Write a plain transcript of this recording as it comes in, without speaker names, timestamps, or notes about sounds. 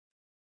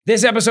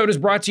This episode is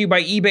brought to you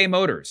by eBay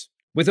Motors.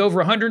 With over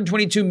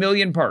 122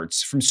 million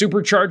parts, from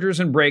superchargers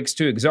and brakes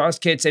to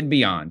exhaust kits and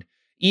beyond,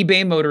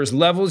 eBay Motors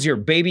levels your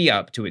baby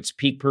up to its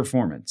peak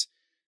performance.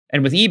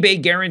 And with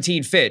eBay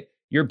Guaranteed Fit,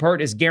 your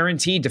part is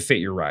guaranteed to fit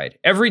your ride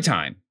every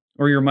time,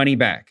 or your money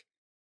back.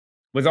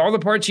 With all the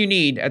parts you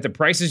need at the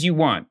prices you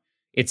want,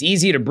 it's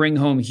easy to bring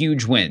home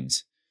huge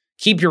wins.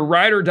 Keep your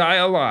ride or die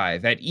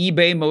alive at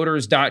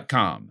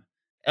ebaymotors.com.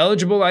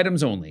 Eligible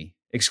items only.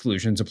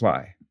 Exclusions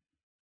apply.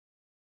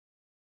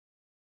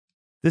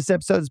 This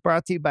episode is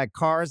brought to you by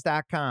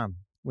Cars.com.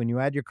 When you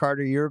add your car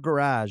to your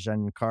garage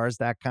on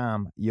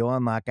Cars.com, you'll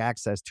unlock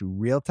access to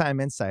real-time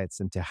insights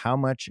into how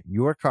much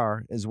your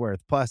car is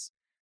worth. Plus,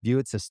 view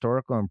its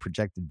historical and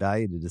projected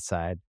value to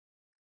decide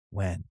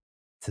when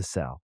to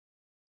sell.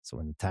 So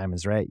when the time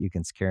is right, you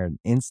can secure an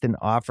instant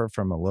offer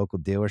from a local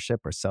dealership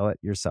or sell it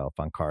yourself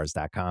on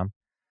Cars.com.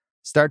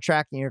 Start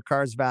tracking your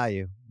car's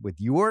value with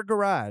your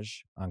garage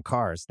on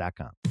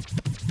Cars.com.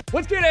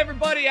 What's good,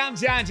 everybody? I'm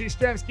John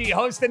Jastrzemski,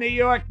 host of New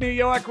York with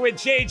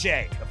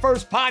JJ, the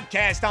first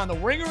podcast on the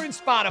Ringer and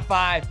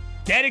Spotify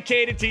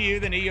dedicated to you,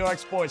 the New York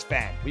sports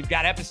fan. We've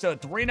got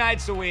episode 3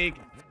 nights a week,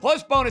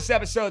 plus bonus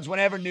episodes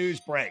whenever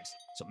news breaks.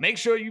 So make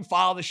sure you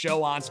follow the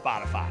show on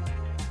Spotify.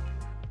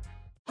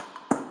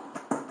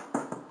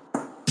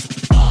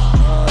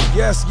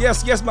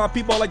 Yes, my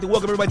people. I'd like to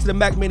welcome everybody to the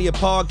MackMania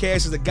podcast.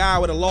 There's a guy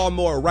with a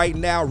lawnmower right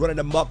now running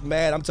amok,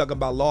 man. I'm talking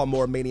about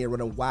Lawnmower Mania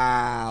running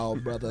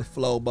wild, brother.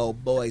 Flobo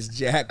Boys,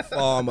 Jack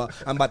Farmer.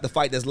 I'm about to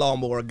fight this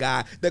lawnmower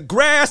guy. The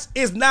grass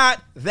is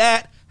not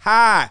that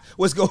high.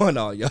 What's going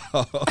on, y'all?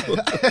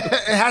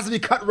 It has to be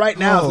cut right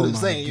now, is what I'm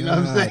saying. You know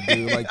what I'm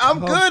saying? Dude, I'm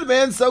good,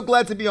 man. So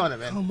glad to be on it,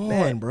 man. Come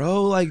on,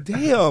 bro. Like,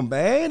 damn,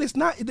 man. It's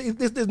not,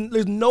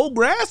 there's no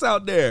grass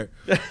out there.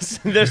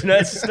 There's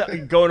no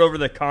going over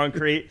the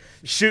concrete,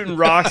 shooting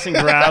rocks and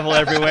gravel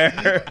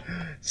everywhere.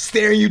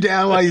 Staring you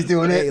down while he's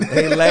doing it.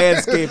 Hey,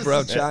 landscaper,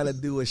 I'm trying to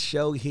do a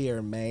show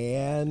here,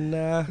 man.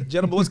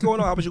 Gentlemen, what's going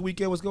on? How was your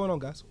weekend? What's going on,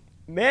 guys?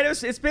 Man,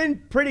 it's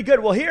been pretty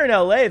good. Well, here in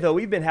LA, though,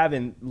 we've been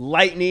having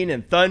lightning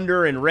and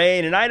thunder and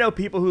rain. And I know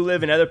people who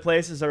live in other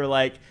places are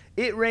like,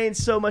 it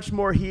rains so much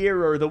more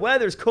here, or the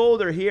weather's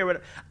colder here.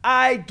 But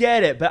I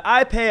get it. But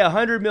I pay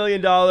 $100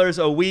 million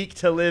a week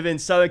to live in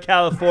Southern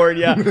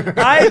California.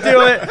 I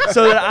do it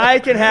so that I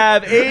can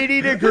have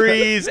 80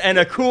 degrees and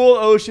a cool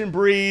ocean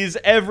breeze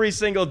every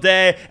single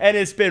day. And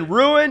it's been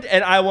ruined,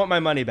 and I want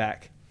my money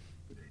back.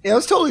 Yeah,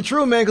 it's totally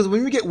true, man, because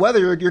when you get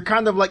weather, you're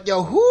kind of like,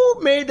 yo,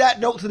 who made that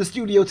note to the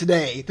studio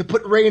today to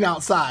put rain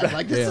outside?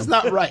 Like, this is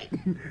not right.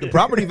 The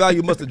property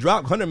value must have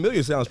dropped. $100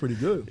 million sounds pretty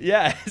good.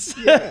 Yes.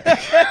 You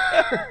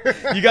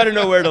got to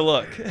know where to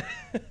look.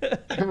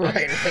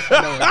 Right.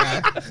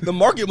 The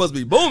market must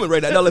be booming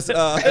right now. No, let's,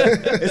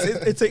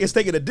 it's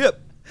taking a dip.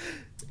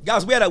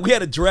 Guys, we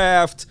had a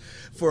draft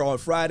on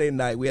Friday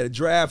night. We had a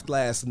draft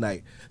last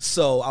night.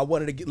 So I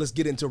wanted to let's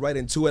get right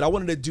into it. I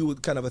wanted to do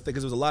kind of a thing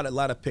because there was a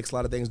lot of picks, a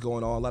lot of things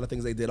going on, a lot of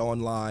things they did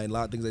online, a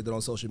lot of things they did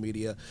on social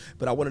media.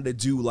 But I wanted to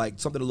do like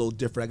something a little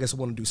different. I guess I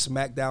want to do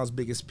SmackDown's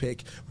biggest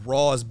pick,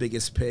 Raw's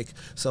biggest pick.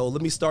 So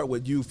let me start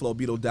with you,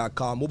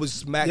 Flobito.com. What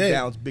was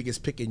SmackDown's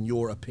biggest pick in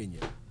your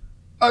opinion?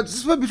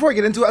 Just before I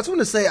get into it, I just want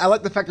to say I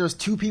like the fact there's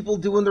 2 people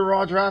doing the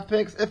Raw draft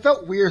picks. It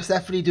felt weird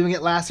Stephanie doing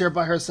it last year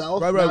by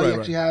herself. Right.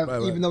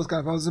 Even though it's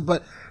kind of posted.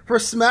 But for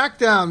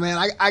SmackDown, man,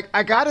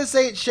 I gotta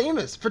say it's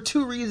Sheamus for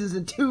 2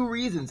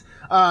 reasons.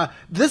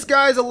 This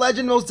guy's a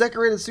legend, most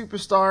decorated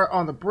superstar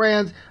on the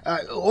brand.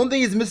 Only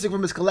thing he's missing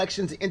from his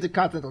collection is the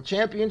Intercontinental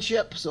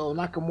Championship, so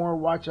Nakamura,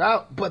 watch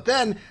out. But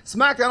then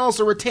SmackDown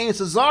also retains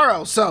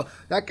Cesaro, so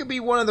that could be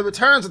one of the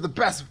returns of the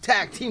best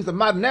tag teams of the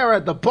modern era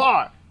at the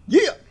bar.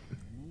 Yeah.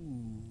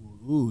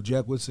 Ooh,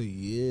 Jack would say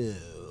yeah.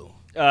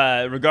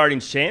 Regarding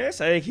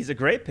Sheamus, I think he's a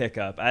great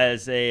pickup.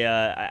 As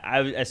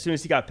soon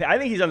as he got picked, I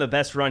think he's on the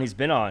best run he's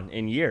been on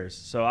in years.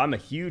 So I'm a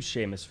huge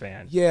Sheamus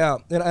fan. Yeah,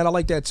 and I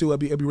like that too.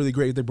 It'd be really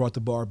great if they brought the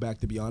bar back.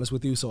 To be honest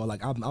with you, so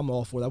I'm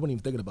all for that. I wasn't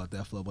even thinking about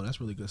that, Flo, but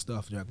that's really good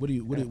stuff, Jack.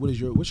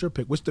 What's your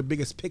pick? What's the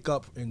biggest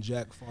pickup in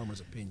Jack Farmer's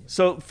opinion?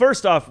 So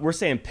first off, we're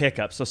saying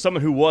pickup. So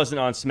someone who wasn't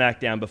on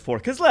SmackDown before,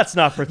 because let's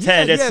not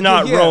pretend it's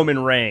not Roman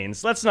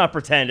Reigns. Let's not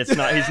pretend he's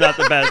not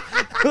the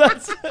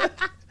best.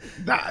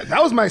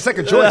 That was my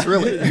second choice,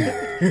 really.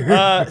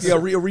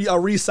 A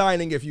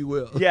re-signing, if you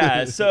will.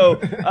 Yeah, so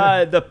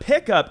the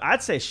pickup,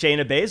 I'd say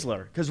Shayna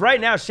Baszler. Because right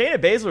now, Shayna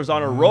Baszler's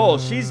on a roll.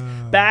 She's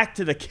back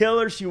to the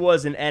killer she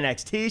was in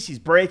NXT. She's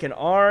breaking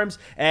arms.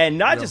 And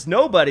not just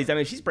nobody's. I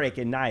mean, she's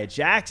breaking Nia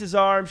Jax's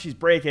arm. She's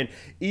breaking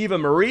Eva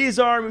Marie's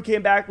arm, who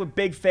came back with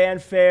big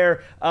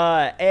fanfare.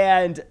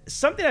 And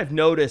something I've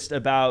noticed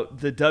about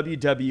the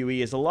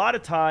WWE is a lot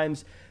of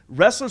times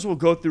wrestlers will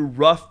go through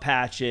rough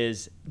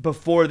patches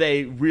before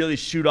they really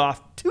shoot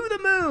off to the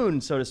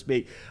moon, so to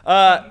speak.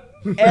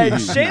 And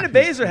Shayna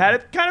Baszler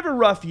had kind of a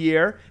rough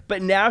year,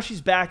 but now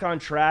she's back on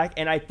track,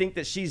 and I think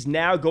that she's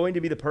now going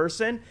to be the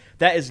person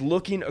that is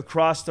looking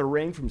across the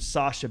ring from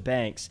Sasha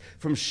Banks,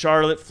 from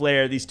Charlotte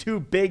Flair, these two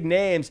big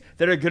names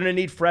that are going to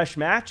need fresh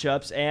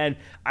matchups, and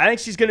I think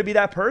she's going to be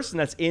that person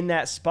that's in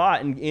that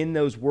spot and in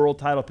those world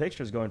title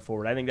pictures going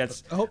forward. I think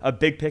that's a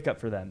big pickup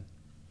for them.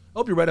 I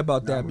hope you're right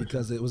about that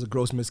because it was a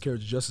gross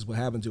miscarriage of justice what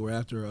happened to her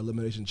after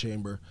Elimination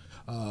Chamber.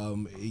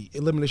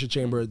 Elimination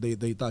Chamber,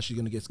 they thought she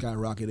was going to get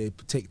skyrocketed.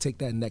 They take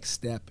that next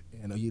step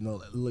and,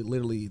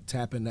 literally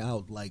tapping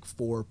out like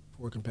four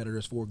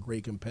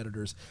great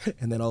competitors,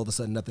 and then all of a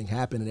sudden nothing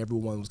happened, and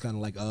everyone was kind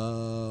of like,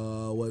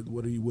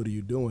 what are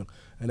you doing?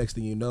 And next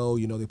thing you know,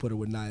 they put her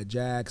with Nia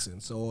Jax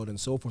and so on and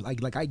so forth.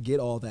 I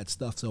get all that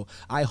stuff, so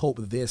I hope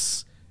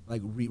this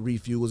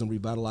refuels and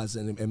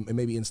revitalizes and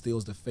maybe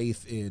instills the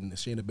faith in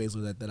Shayna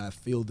Baszler that I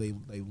feel they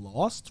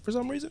lost for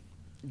some reason.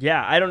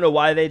 Yeah, I don't know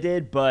why they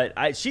did, but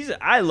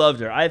I loved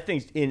her. I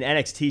think in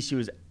NXT she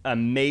was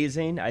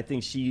amazing. I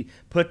think she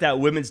put that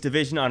women's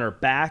division on her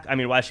back. I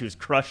mean, while she was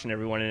crushing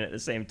everyone in it at the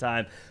same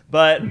time.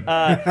 But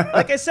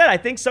like I said, I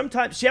think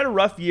sometimes she had a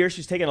rough year.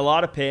 She's taken a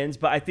lot of pins,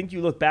 but I think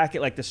you look back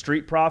at like the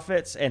Street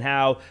Profits and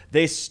how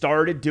they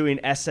started doing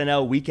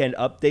SNL Weekend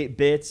Update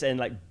bits and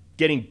like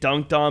getting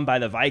dunked on by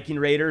the Viking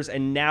Raiders,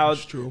 and now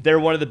they're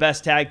one of the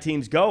best tag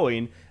teams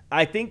going.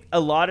 I think a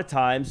lot of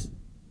times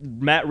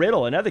Matt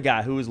Riddle, another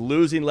guy who was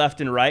losing left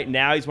and right,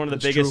 now he's one of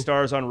the biggest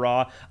stars on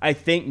Raw. I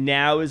think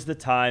now is the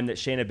time that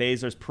Shayna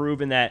Baszler's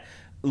proven that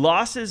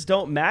losses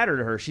don't matter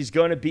to her. She's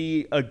going to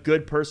be a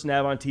good person to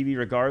have on TV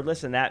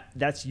regardless, and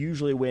that's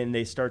usually when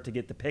they start to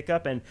get the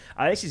pickup. And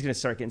I think she's going to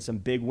start getting some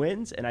big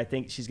wins, and I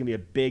think she's going to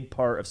be a big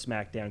part of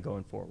SmackDown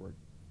going forward.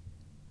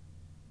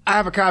 I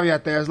have a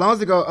caveat there. As long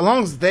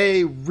as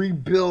they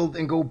rebuild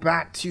and go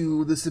back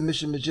to the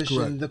Submission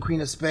Magician, the Queen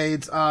of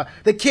Spades,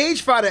 the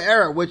Cage Fighter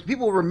era, which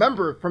people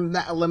remember from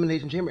that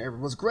Elimination Chamber era,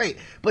 was great.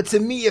 But to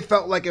me, it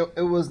felt like it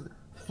was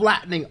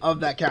flattening of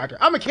that character.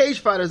 I'm a cage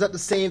fighter. Is that the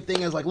same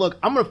thing as like, look,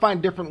 I'm going to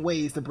find different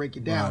ways to break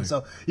you down. Right.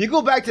 So you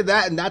go back to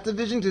that in that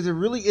division because there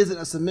really isn't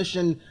a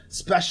submission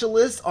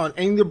specialist on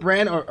any of the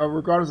brand or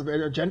regardless of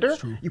their gender.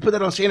 You put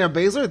that on Shayna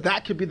Baszler,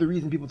 that could be the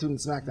reason people tune in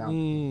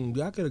SmackDown.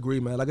 Yeah, I could agree,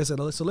 man. Like I said,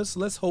 so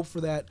let's hope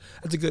for that.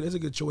 It's a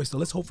good choice. So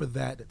let's hope for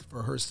that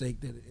for her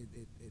sake that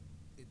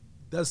it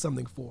does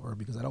something for her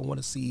because I don't want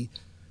to see.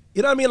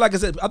 You know what I mean? Like I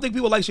said, I think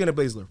people like Shayna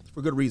Baszler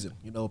for good reason.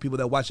 People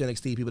that watch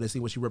NXT, people that see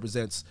what she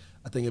represents.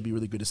 I think it'd be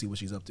really good to see what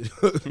she's up to.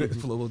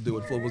 Flo was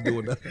doing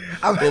that.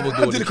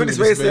 The quickest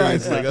race there.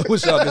 I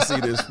wish y'all could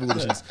see this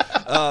foolishness.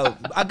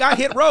 I got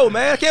Hit Row,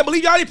 man. I can't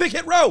believe y'all didn't pick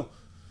Hit Row.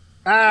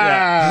 Hit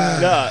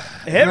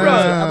Row.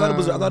 I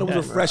thought it was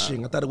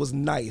refreshing. I thought it was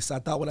nice. I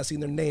thought when I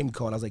seen their name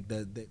called, I was like,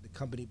 the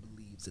company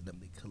believes in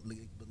them. They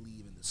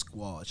believe in the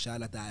squad.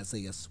 Shout out to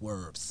Isaiah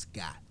Swerve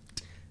Scott.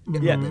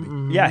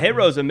 Yeah, Hit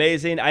Row's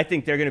amazing. I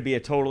think they're going to be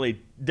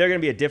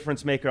a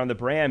difference maker on the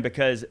brand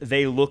because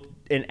they look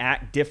and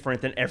act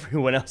different than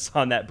everyone else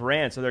on that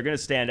brand. So they're going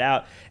to stand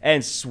out.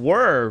 And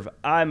Swerve,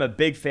 I'm a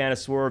big fan of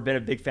Swerve, been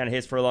a big fan of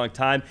his for a long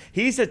time.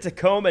 He's a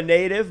Tacoma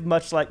native,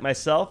 much like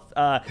myself.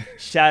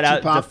 Shout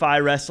out Defy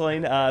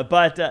Wrestling. I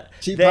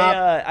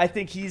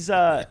think he's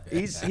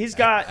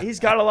got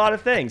a lot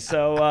of things.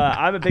 So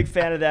I'm a big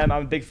fan of them.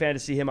 I'm a big fan to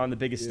see him on the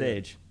biggest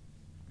stage.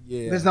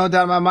 Yeah. There's no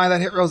doubt in my mind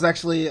that Hit Row's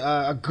actually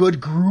a good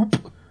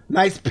group.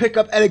 Nice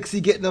pickup,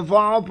 NXT getting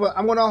involved, but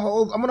I'm gonna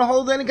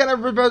hold any kind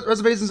of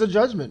reservations of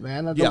judgment,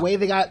 man. The way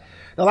they got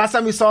the last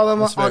time we saw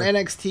them on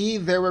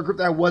NXT, they were a group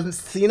that wasn't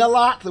seen a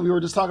lot. We were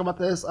just talking about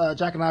this.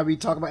 Jack and I, we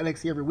talk about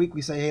NXT every week.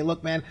 We say, hey,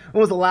 look, man,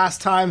 when was the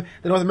last time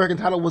the North American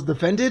title was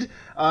defended?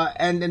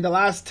 And in the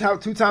last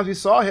two times we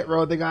saw Hit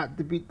Row, they got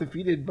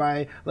defeated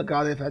by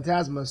Legado del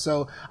Fantasma.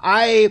 So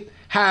I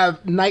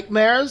have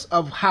nightmares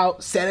of how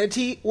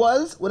Sanity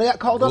was when they got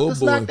called up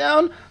to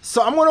SmackDown.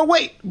 So I'm gonna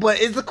wait,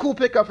 but it's a cool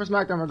pickup for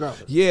SmackDown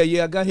regardless.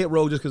 Yeah, I got Hit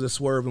Row just because of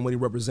Swerve and what he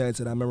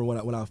represents. And I remember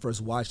when I first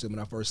watched him and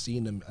I first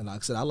seen him, and like I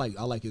said, I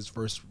like his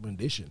first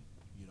rendition.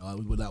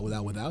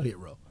 Without Hit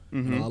Row.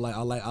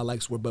 I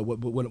like Swerve. But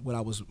what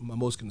was my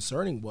most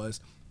concerning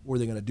was what are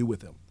they gonna do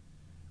with him?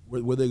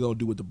 What are they gonna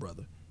do with the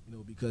brother?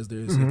 Because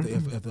there's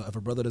if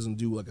a brother doesn't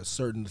do like a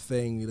certain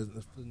thing, he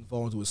doesn't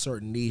fall into a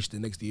certain niche, the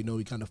next thing you know,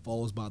 he kind of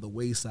falls by the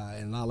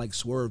wayside. And I like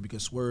Swerve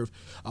because Swerve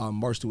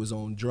marched to his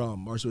own drum,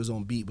 marched to his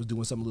own beat, was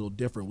doing something a little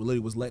different. Literally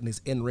was letting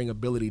his in-ring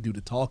ability do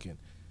the talking.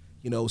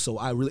 So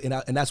I really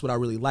and that's what I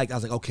really liked. I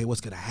was like, okay,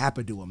 what's gonna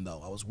happen to him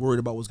though? I was worried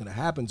about what's gonna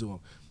happen to him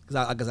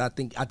because I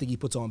think he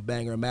puts on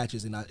banger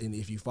matches, and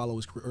if you follow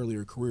his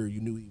earlier career, you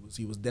knew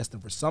he was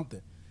destined for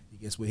something. I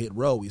guess with Hit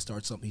Row, he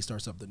starts something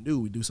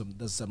new. Does something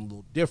a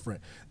little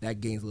different. That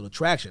gains a little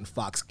traction.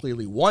 Fox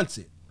clearly wants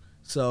it,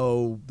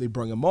 so they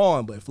bring him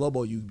on. But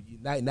Flobo,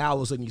 now all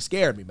of a sudden you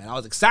scared me, man. I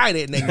was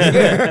excited and then you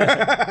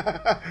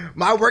scared.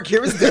 My work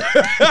here is done.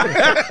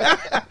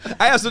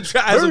 I have some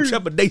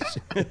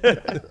trepidation.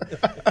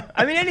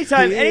 I mean,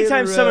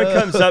 anytime someone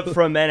comes up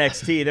from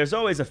NXT, there's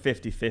always a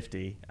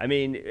 50-50. I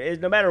mean,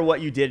 no matter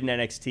what you did in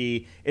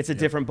NXT, it's a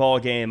different ball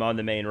game on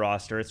the main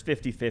roster. It's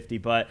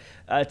 50-50. But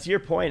to your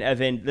point,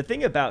 Evan, the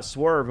thing about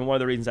Swerve, and one of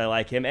the reasons I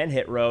like him and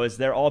Hit Row, is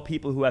they're all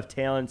people who have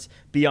talents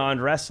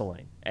beyond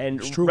wrestling.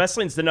 And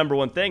wrestling's the number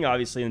one thing,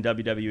 obviously, in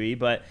WWE.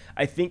 But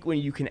I think when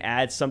you can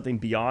add something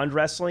beyond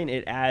wrestling,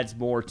 it adds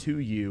more to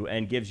you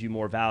and gives you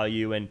more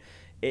value. And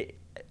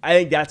I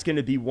think that's going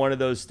to be one of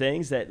those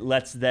things that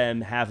lets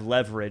them have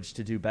leverage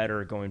to do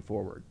better going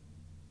forward.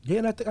 Yeah,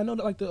 and I know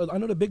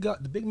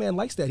the big man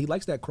likes that. He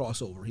likes that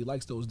crossover. He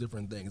likes those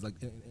different things, like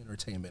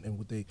entertainment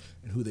and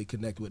who they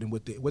connect with, and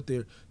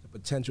the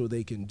potential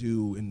they can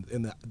do,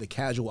 and the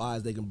casual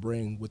eyes they can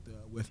bring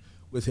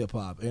with hip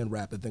hop and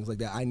rap and things like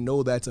that. I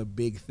know that's a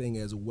big thing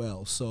as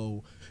well.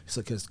 So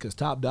because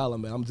Top Dollar,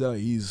 man, I'm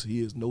telling you,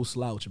 he is no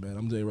slouch, man.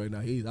 I'm telling you right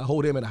now, I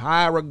hold him in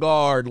high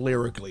regard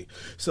lyrically.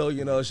 So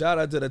shout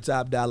out to the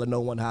Top Dollar. No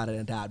one hotter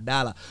than Top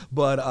Dollar.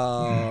 But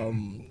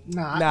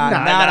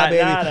nada,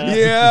 baby.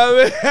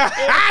 Yeah,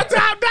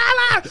 Top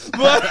Dollar.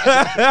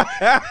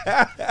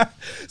 But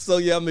so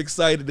yeah, I'm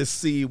excited to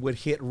see what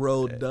Hit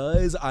Row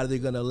does. Are they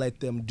gonna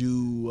let them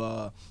do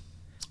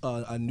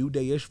a New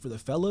Day-ish for the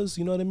fellas?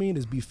 You know what I mean?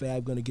 Is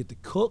B-Fab going to get to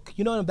cook?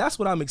 You know what I mean? That's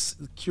what I'm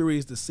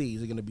curious to see.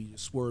 Is it going to be a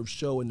Swerve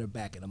show and they're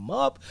backing him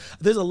up?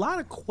 There's a lot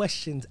of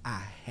questions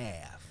I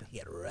have.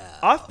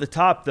 Off the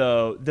top,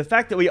 though, the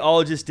fact that we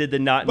all just did the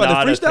not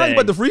nada thing.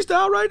 But the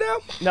freestyle right now?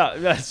 No,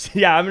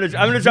 yeah, I'm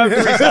gonna drop the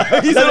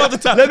freestyle. He's off the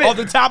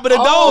top of the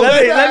dome.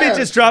 Let me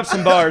just drop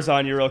some bars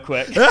on you real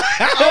quick.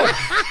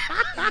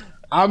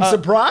 I'm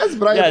surprised,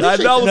 but I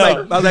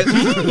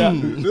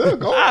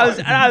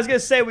was gonna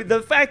say,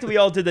 the fact that we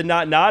all did the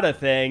not nada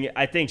thing,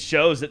 I think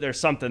shows that there's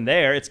something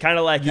there. It's kind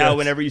of like how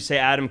whenever you say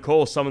Adam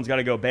Cole, someone's got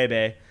to go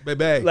baby.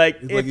 Baby. Like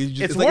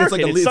it's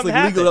working.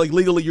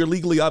 You're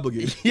legally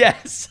obligated.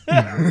 Yes.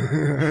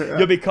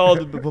 You'll be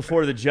called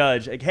before the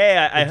judge. Like,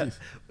 hey,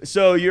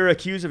 so you're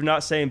accused of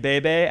not saying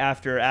baby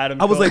after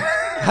Adam. I was like,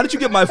 how did you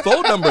get my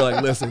phone number?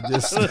 Like, listen,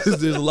 there's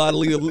a lot of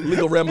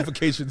legal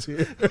ramifications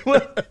here.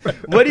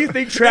 What do you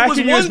think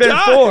tracking you has been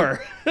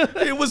for?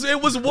 It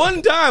was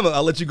one time.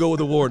 I'll let you go with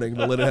a warning.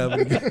 Don't let it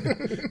happen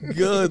again.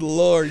 Good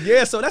Lord.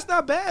 Yeah, so that's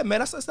not bad, man.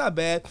 That's not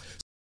bad.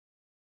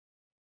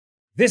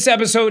 This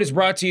episode is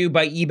brought to you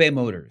by eBay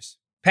Motors.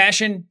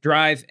 Passion,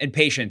 drive, and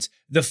patience.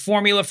 The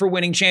formula for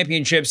winning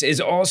championships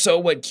is also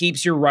what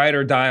keeps your ride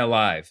or die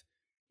alive.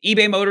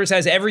 eBay Motors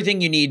has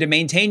everything you need to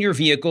maintain your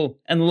vehicle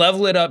and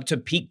level it up to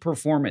peak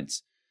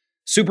performance.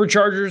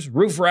 Superchargers,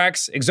 roof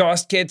racks,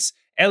 exhaust kits,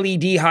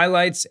 LED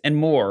highlights, and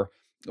more.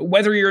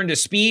 Whether you're into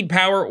speed,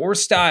 power, or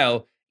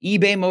style,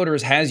 eBay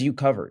Motors has you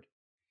covered.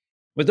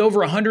 With over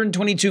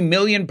 122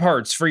 million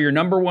parts for your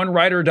number one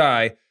ride or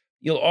die,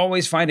 you'll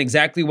always find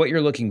exactly what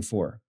you're looking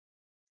for.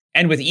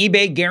 And with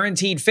eBay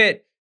Guaranteed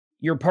Fit,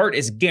 your part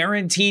is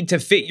guaranteed to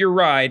fit your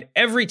ride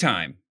every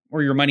time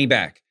or your money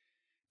back.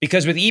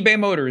 Because with eBay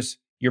Motors,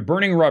 you're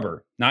burning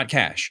rubber, not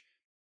cash.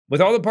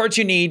 With all the parts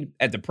you need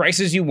at the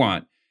prices you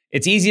want,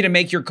 it's easy to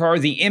make your car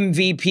the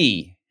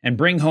MVP and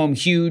bring home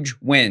huge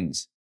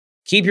wins.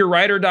 Keep your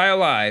ride or die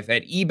alive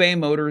at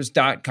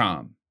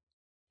ebaymotors.com.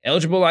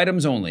 Eligible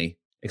items only.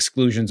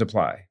 Exclusions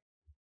apply.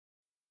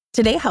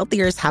 Today,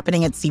 healthier is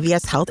happening at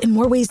CVS Health in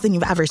more ways than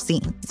you've ever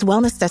seen. It's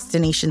wellness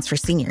destinations for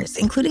seniors,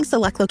 including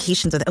select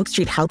locations with Oak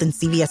Street Health and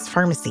CVS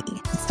Pharmacy.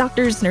 It's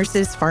doctors,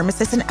 nurses,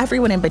 pharmacists, and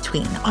everyone in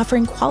between,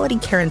 offering quality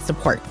care and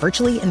support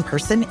virtually, in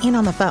person, and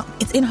on the phone.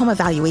 It's in-home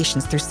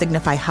evaluations through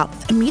Signify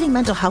Health and meeting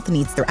mental health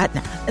needs through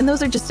Aetna. And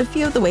those are just a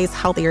few of the ways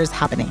healthier is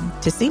happening.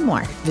 To see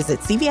more,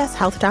 visit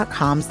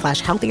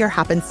cvshealth.com/healthier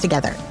happens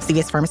together.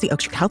 CVS Pharmacy,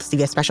 Oak Street Health,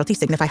 CVS Specialty,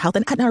 Signify Health,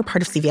 and Aetna are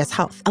part of CVS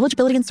Health.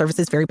 Eligibility and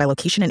services vary by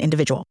location and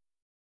individual.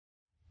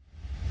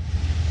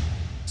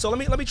 So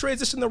let me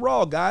transition to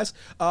Raw, guys.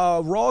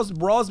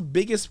 Raw's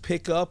biggest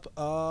pickup.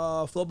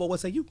 Flobo, what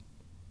say you?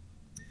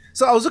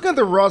 So I was looking at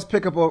the Raw's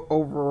pickup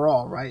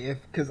overall, right?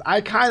 Because I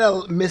kind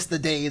of miss the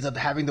days of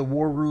having the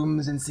war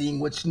rooms and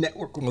seeing which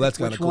network would pick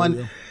which one.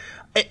 Cool,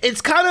 yeah.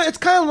 It's kind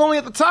of lonely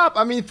at the top.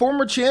 I mean,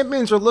 former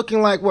champions are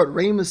looking like what,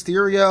 Rey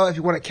Mysterio. If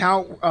you want to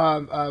count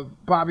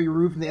Bobby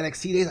Roode from the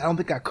NXT days, I don't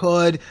think I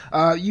could.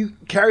 You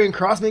Karrion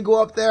Kross may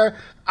go up there.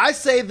 I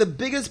say the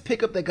biggest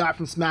pickup they got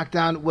from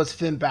SmackDown was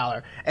Finn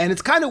Balor. And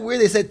it's kind of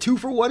weird they said 2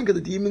 for 1 because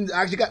the Demons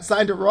actually got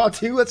signed to Raw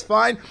too. That's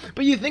fine.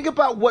 But you think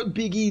about what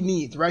Big E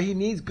needs, right? He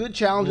needs good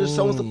challengers,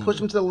 someone to push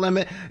him to the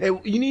limit.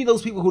 You need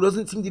those people who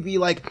doesn't seem to be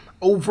like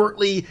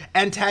overtly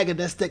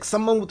antagonistic,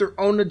 someone with their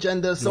own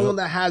agenda, someone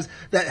that has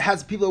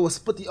people that will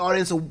split the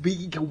audience so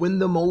Big E can win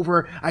them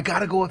over. I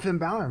gotta go with Finn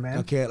Balor, man.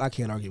 I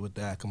can't argue with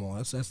that. Come on,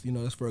 that's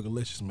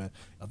Fergalicious, man.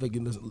 I think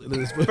it's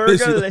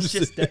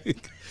Fergalicious.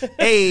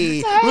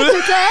 Hey.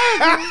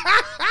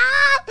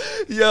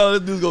 Yo,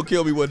 this dude's gonna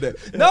kill me one day.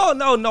 No,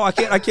 I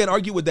can't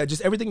argue with that.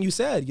 Just everything you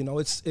said,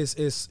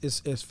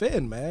 it's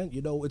Finn, man.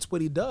 It's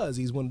what he does.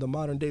 He's one of the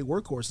modern day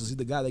workhorses. He's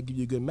the guy that gives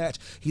you a good match.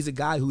 He's a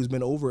guy who's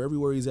been over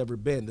everywhere he's ever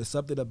been. There's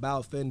something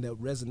about Finn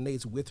that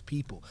resonates with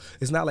people.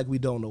 It's not like we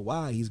don't know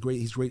why. He's great.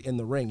 He's great in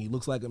the ring. He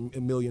looks like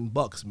 $1 million,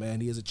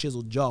 man. He has a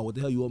chiseled jaw. What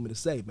the hell you want me to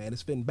say, man?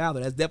 It's Finn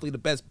Balor. That's definitely the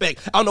best pick.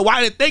 I don't know why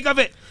I didn't think of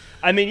it.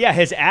 I mean, yeah,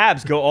 his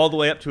abs go all the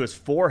way up to his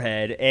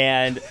forehead,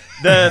 and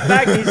the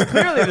fact that he's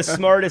clearly the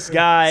smartest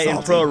guy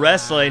in pro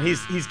wrestling.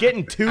 He's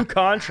getting 2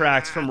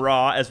 contracts from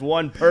Raw as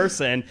one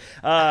person.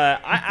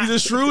 He's a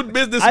shrewd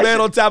businessman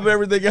on top of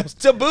everything else.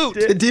 To boot,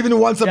 the Demon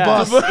wants a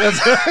bus.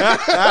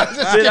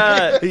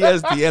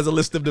 He has a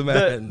list of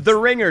demands. The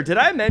Ringer. Did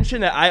I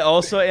mention that I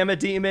also am a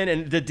demon,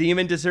 and the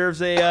demon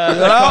deserves a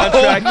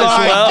contract as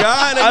well? Oh my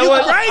God!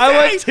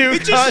 I want 2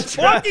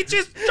 contracts. He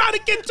just trying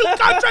to get 2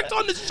 contracts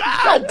on the show.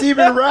 That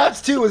Demon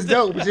Raps too is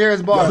dope. But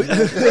here's Bar.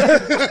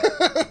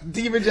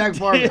 Demon Jack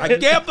Barber. I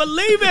can't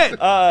believe it.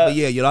 But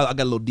yeah, I got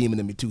a little demon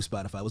in me too.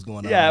 Spotify, what's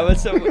going on? Yeah,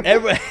 so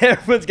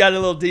everyone's got a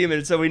little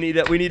demon, so we need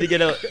to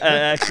get an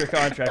extra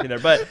contract in there.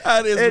 But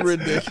that is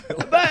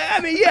ridiculous. But I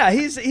mean, yeah,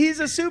 he's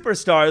a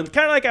superstar.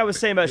 Kind of like I was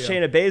saying about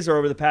Shayna Baszler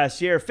over the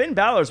past year. Finn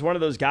Balor is one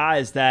of those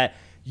guys that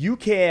he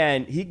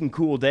can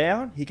cool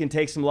down, he can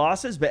take some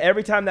losses, but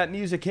every time that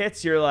music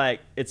hits, you're like,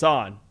 it's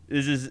on.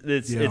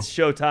 It's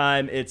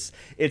showtime.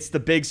 It's the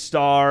big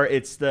star.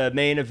 It's the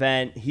main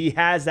event. He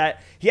has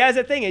that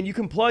thing, and you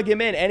can plug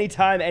him in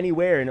anytime,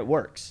 anywhere, and it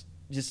works.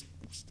 Just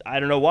I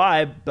don't know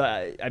why,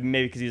 but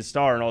maybe because he's a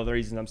star and all the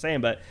reasons I'm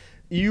saying, but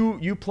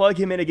you plug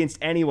him in against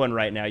anyone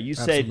right now. You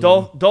say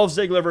Dolph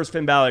Ziggler versus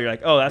Finn Balor, you're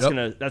like, oh, that's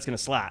gonna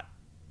slap.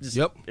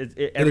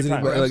 Every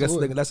time.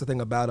 That's the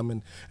thing about him,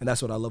 and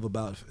that's what I love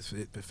about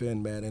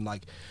Finn, man. And I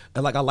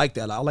like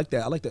that. I like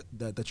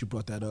that you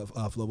brought that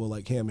up, Lobo,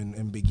 like him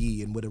and Big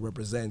E and what it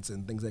represents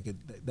and things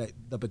that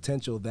the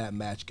potential that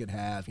match could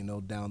have,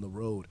 down the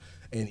road.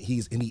 And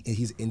he's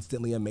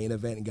instantly a main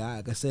event guy.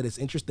 Like I said, it's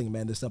interesting,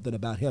 man. There's something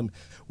about him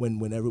when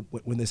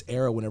this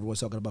era, when everyone's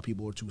talking about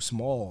people are too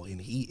small,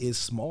 and he is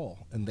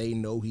small, and they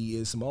know he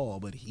is small,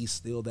 but he's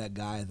still that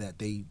guy that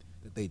they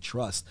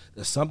trust.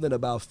 There's something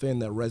about Finn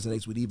that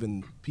resonates with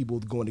even people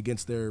going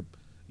against their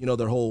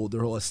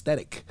whole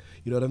aesthetic.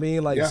 You know what I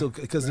mean?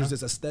 Because there's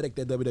this aesthetic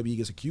that WWE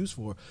gets accused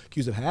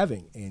of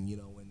having, and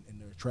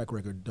their track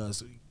record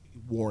does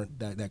warrant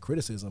that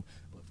criticism.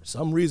 But for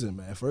some reason,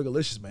 man,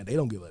 Fergalicious, man, they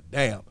don't give a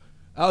damn.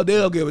 Oh, they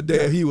don't give a damn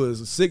if he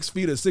was 6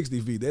 feet or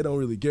 60 feet. They don't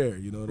really care.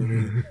 You know what I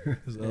mean?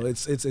 So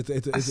it's a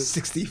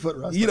 60-foot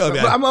wrestler. You know what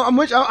I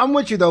mean? I'm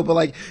with you though,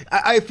 but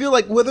I feel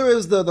like whether it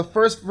was the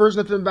first version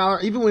of Finn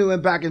Balor, even when he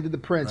went back into the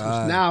Prince, which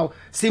now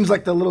seems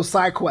like the little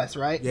side quest,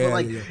 right? Yeah,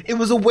 but it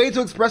was a way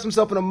to express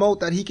himself in a mode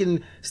that he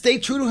can stay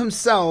true to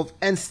himself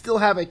and still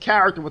have a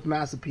character with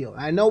mass appeal.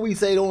 And I know we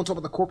say don't talk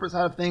about the corporate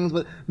side of things,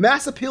 but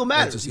mass appeal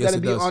matters. You got to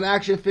be on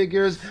action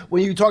figures.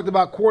 When you talked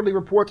about quarterly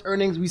reports,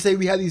 earnings, we say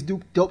we have these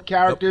dope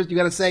characters. Yep. You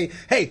got to say,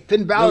 hey,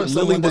 Finn Balor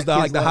Lily was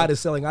the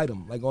hottest selling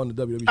item, on the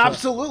WWE show.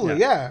 Absolutely,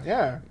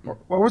 yeah. Or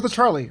where's the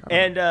Charlie?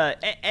 And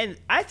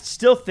I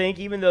still think,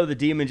 even though the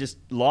Demon just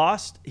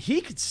lost, he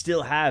could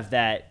still have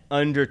that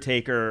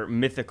Undertaker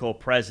mythical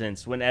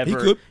presence.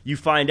 Whenever you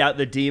find out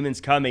the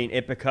Demon's coming,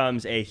 it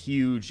becomes a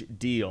huge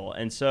deal.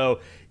 And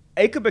so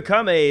it could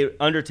become a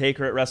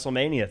Undertaker at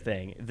WrestleMania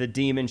thing. The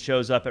Demon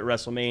shows up at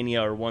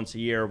WrestleMania or once a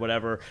year or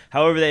whatever,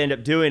 however they end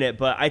up doing it.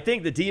 But I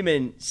think the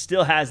Demon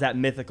still has that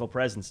mythical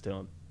presence to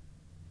him.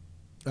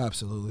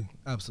 Absolutely.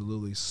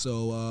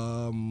 So,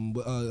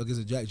 I guess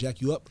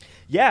Jack, you up?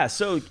 Yeah.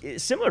 So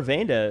similar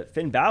vein to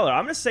Finn Balor,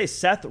 I'm going to say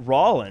Seth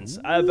Rollins.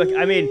 I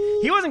mean,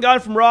 he wasn't gone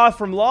from Raw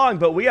from long,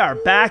 but we are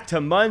back to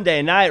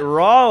Monday Night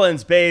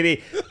Rollins,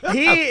 baby.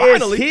 He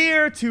is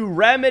here to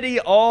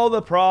remedy all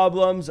the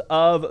problems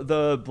of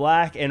the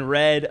black and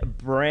red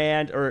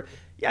brand, the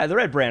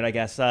red brand, I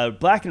guess.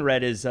 Black and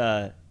red is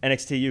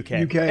NXT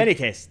UK. Any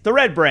case, the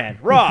red brand,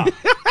 Raw.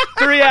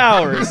 3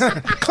 hours.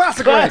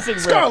 Classic red,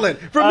 Scarlet,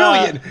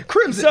 Vermilion,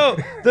 Crimson. So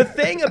the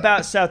thing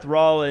about Seth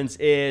Rollins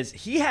is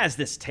he has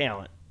this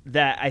talent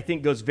that I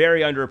think goes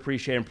very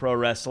underappreciated in pro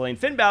wrestling.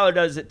 Finn Balor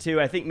does it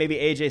too. I think maybe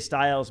AJ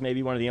Styles may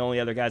be one of the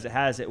only other guys that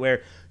has it,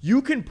 where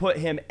you can put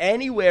him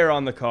anywhere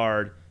on the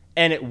card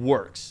and it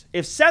works.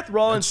 If Seth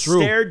Rollins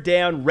stared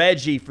down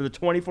Reggie for the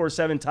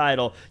 24/7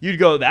 title, you'd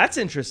go, that's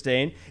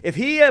interesting. If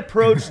he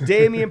approached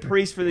Damian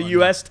Priest for the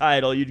U.S.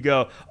 title, you'd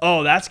go,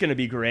 oh, that's going to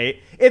be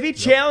great. If he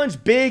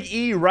challenged Big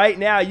E right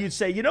now, you'd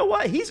say, you know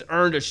what? He's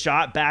earned a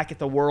shot back at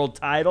the world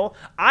title.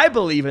 I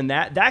believe in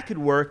that. That could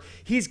work.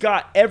 He's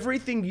got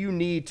everything you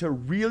need to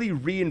really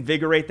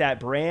reinvigorate that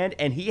brand,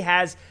 and he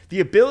has the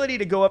ability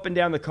to go up and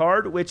down the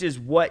card, which is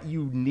what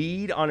you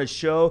need on a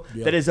show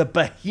that is a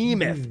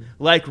behemoth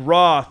like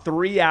Raw,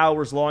 3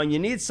 hours long. You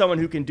need someone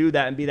who can do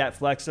that and be that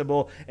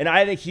flexible, and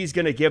I think he's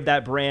going to give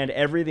that brand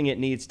everything it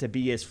needs to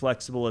be as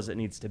flexible as it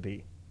needs to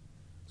be.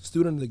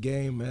 Student of the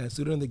game, man.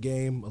 Student of the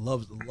game.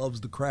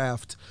 Loves the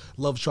craft.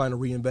 Loves trying to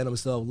reinvent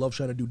himself. Loves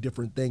trying to do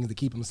different things to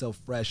keep himself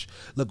fresh.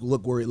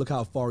 Look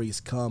how far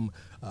he's come.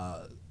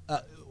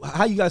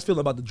 How you guys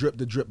feeling about the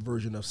drip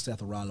version of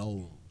Seth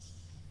Rollins?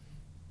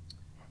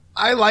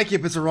 I like it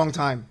if it's the wrong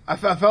time. I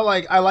felt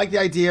like I like the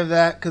idea of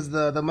that because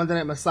the Monday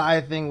Night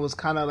Messiah thing was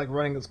kind of like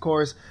running its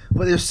course.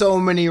 But there's so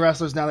many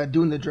wrestlers now that are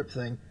doing the drip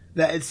thing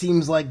that it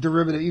seems like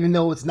derivative, even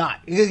though it's not.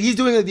 He's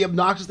doing the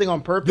obnoxious thing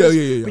on purpose.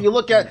 Yeah. But you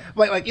look at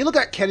like you look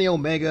at Kenny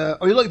Omega,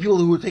 or you look at people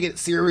who take it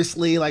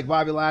seriously, like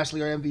Bobby Lashley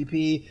or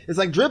MVP. It's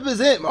like drip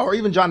is in, or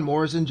even John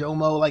Morrison,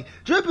 Jomo. Like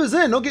drip is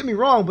in. Don't get me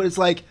wrong, but it's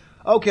like,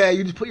 okay,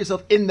 you just put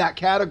yourself in that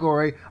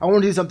category. I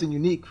want to do something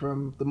unique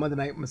from the Monday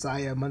Night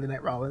Messiah, Monday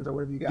Night Rollins, or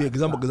whatever you got. Yeah,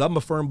 because I'm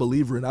a firm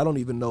believer, and I don't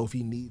even know if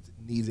he needs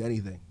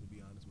anything. To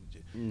be honest with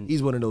you,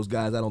 he's one of those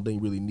guys I don't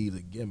think really needs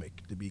a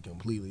gimmick. To be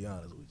completely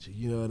honest with you,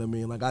 you know what I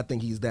mean? Like I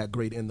think he's that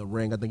great in the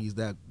ring. I think he's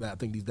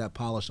that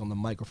polished on the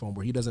microphone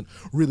where he doesn't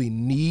really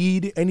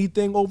need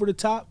anything over the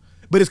top.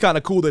 But it's kind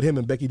of cool that him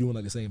and Becky doing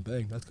like the same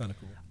thing. That's kind of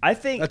cool. I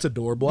think that's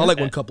adorable. I like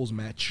when couples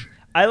match.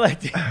 I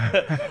like the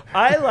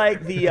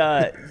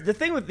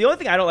only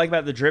thing I don't like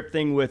about the drip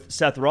thing with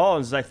Seth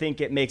Rollins is I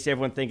think it makes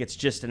everyone think it's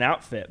just an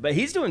outfit. But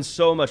he's doing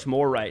so much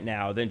more right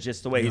now than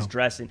just the way he's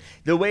dressing.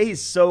 The way he's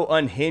so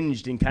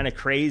unhinged and kind of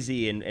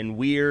crazy and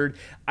weird.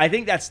 I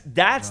think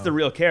that's the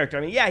real character.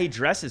 I mean, yeah, he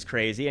dresses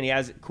crazy and he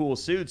has cool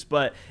suits,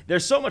 but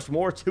there's so much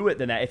more to it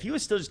than that. If he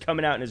was still just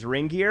coming out in his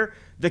ring gear,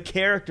 the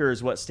character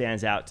is what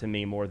stands out to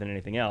me more than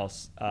anything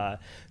else.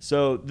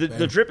 So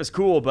the drip is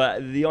cool,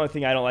 but the only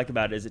thing I don't like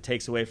about it is it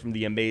takes away from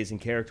the amazing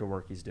character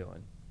work he's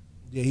doing.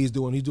 Yeah, he's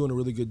doing a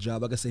really good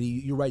job. Like I said,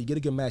 you're right. You get a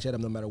good match at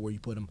him no matter where you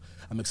put him.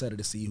 I'm excited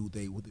to see who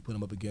they put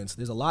him up against.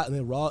 There's a lot. I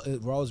mean, Raw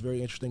is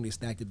very interesting. They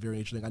stacked it very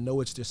interesting. I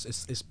know it's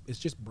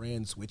just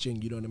brand switching.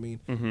 You know what I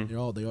mean? Mm-hmm.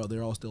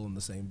 They're all still in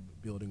the same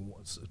building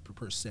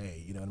per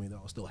se. You know what I mean? They're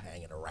all still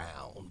hanging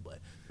around, but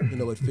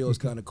it feels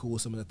kind of cool.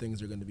 Some of the things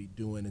they're going to be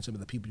doing and some of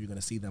the people you're going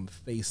to see them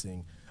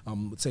facing.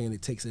 Saying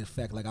it takes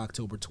effect like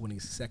October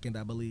 22nd,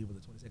 I believe, or the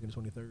 22nd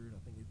or 23rd. I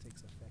think it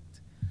takes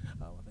effect.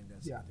 I think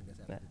that's after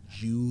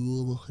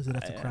Jewel. Is it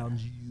after Crown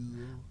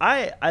Jewel?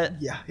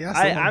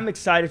 I'm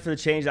excited for the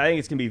change. I think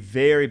it's going to be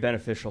very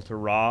beneficial to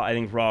Raw. I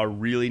think Raw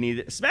really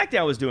needed.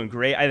 SmackDown was doing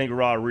great. I think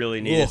Raw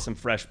really needed some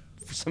fresh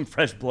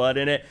blood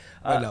in it.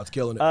 Right now, it's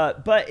killing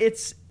it. But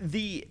it's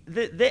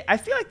I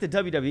feel like the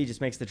WWE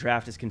just makes the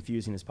draft as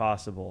confusing as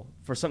possible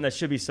for something that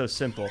should be so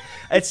simple.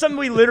 It's something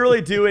we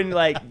literally do in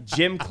like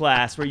gym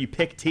class where you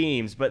pick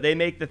teams, but they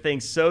make the thing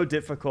so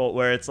difficult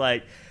where it's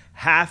like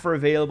half are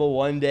available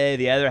one day,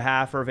 the other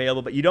half are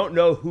available, but you don't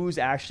know who's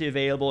actually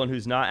available and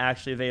who's not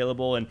actually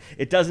available, and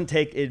it doesn't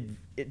take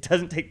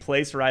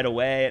place right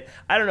away.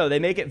 I don't know. They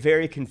make it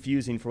very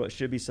confusing for what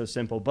should be so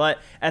simple. But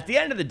at the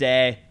end of the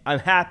day, I'm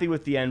happy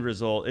with the end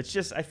result. It's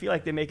just I feel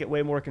like they make it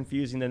way more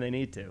confusing than they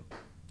need to.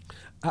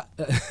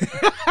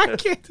 I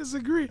can't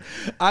disagree.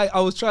 I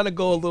was trying to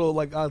go a little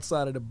like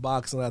outside of the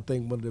box, and I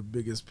think one of the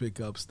biggest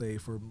pickups today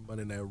for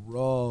Monday Night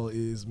Raw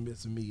is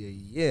Miss Mia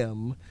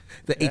Yim,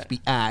 the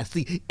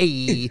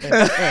HBIC.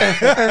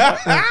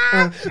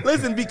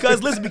 Listen,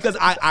 because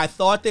I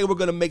thought they were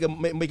gonna make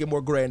it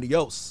more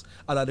grandiose.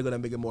 I thought they were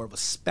gonna make it more of a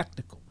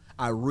spectacle.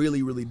 I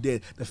really, really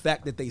did. The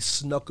fact that they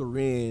snuck her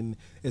in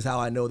is how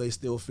I know they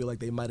still feel like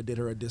they might have did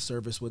her a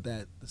disservice with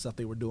the stuff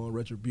they were doing,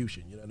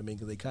 Retribution. You know what I mean?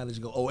 Because they kind of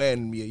just go, oh,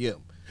 and Mia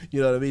Yim.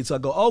 You know what I mean? So I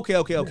go,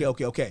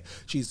 okay.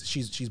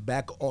 She's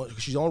back on.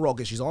 She's on Raw.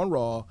 Okay, she's on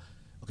Raw.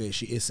 Okay,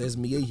 it says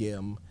Mia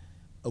Yim.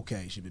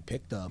 Okay, she's been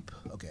picked up.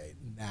 Okay,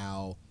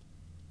 now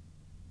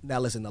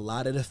listen, a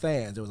lot of the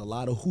fans, there was a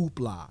lot of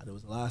hoopla. There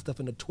was a lot of stuff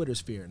in the Twitter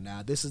sphere.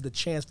 Now, this is the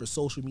chance for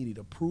social media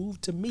to prove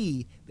to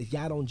me that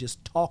y'all don't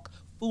just talk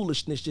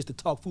foolishness just to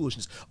talk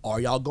foolishness. Are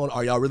y'all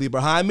really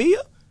behind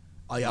Mia?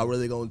 Are y'all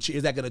really going to cheer?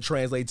 Is that going to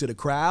translate to the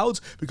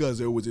crowds? Because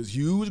there was this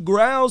huge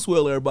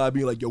groundswell, everybody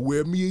being like, yo,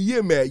 where Mia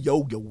Yim at?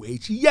 Yo, where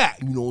she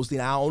at? You know what I'm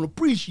saying? I don't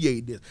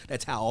appreciate this.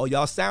 That's how all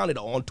y'all sounded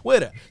on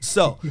Twitter.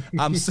 So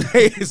I'm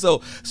saying,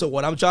 so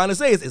what I'm trying to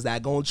say is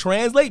that going to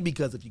translate?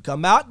 Because if you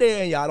come out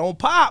there and y'all don't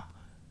pop,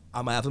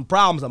 I'm going to have some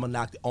problems. I'm going to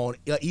knock on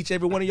each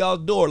every one of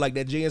y'all's door like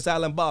that Jay and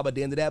Silent Bob at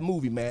the end of that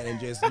movie, man,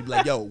 and just be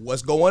like, yo,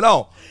 what's going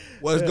on?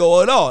 What's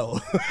going on?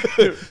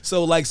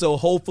 So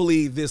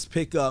hopefully this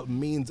pickup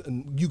means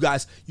you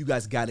guys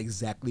got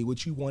exactly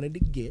what you wanted to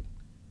get.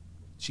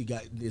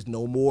 There's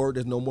no more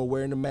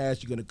wearing the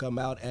mask. You're going to come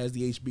out as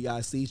the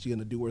HBIC. She's going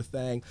to do her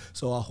thing.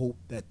 So I hope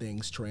that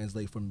things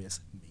translate for Miss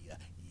Mia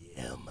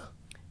Yim.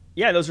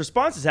 Yeah, those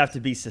responses have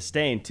to be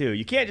sustained, too.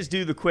 You can't just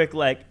do the quick,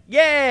 like,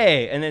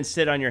 yay, and then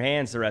sit on your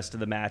hands the rest of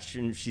the match,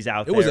 and she's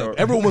out there.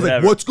 Everyone was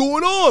like, what's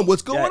going on?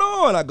 What's going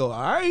on? I go,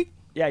 all right.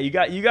 Yeah, you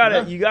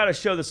gotta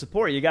show the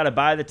support. You gotta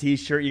buy the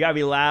T-shirt. You gotta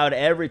be loud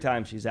every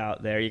time she's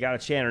out there. You gotta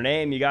chant her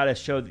name. You gotta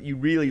show that you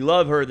really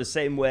love her the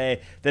same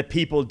way that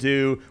people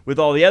do with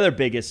all the other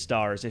biggest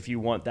stars if you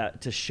want that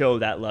to show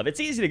that love.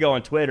 It's easy to go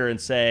on Twitter and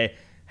say,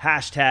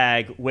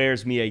 hashtag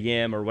where's Mia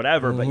Yim or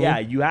whatever, but yeah,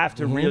 you have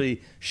to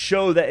really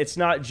show that it's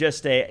not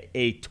just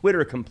a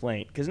Twitter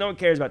complaint, because no one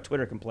cares about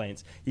Twitter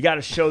complaints. You got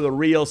to show the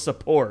real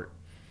support.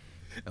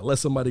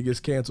 Unless somebody gets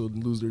canceled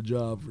and lose their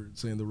job for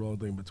saying the wrong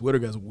thing. But Twitter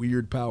has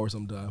weird power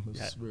sometimes.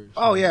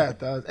 Yeah, it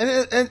does.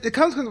 And it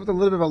comes with a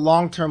little bit of a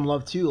long-term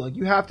love, too. Like,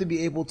 you have to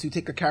be able to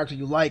take a character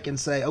you like and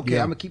say, okay,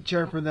 I'm going to keep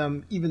cheering for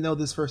them even though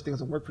this first thing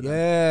doesn't work for them.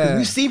 Yeah.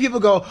 We've seen people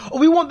go, oh,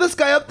 we want this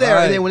guy up there.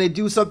 Right. And then when they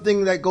do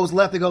something that goes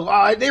left, they go,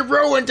 oh, they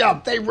ruined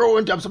him.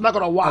 So I'm not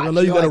going to watch. I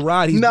know you got to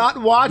ride. He's not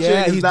watching.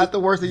 Is that the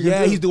worst thing you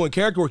can do? He's doing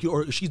character work,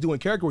 or she's doing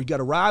character work. You got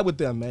to ride with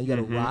them, man. You got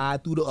to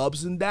ride through the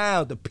ups and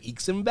downs, the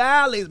peaks and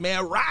valleys,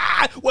 man.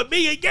 Ride with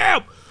me and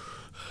Gab.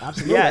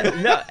 Absolutely.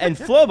 Yeah, no, and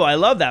Flobo, I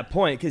love that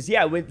point because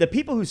when the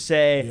people who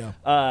say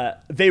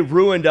they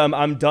ruined them,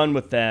 I'm done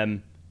with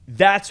them.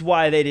 That's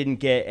why they didn't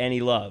get any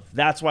love.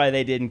 That's why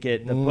they didn't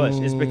get the push.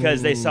 It's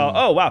because they saw,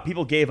 oh wow,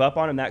 people gave up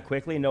on him that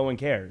quickly. No one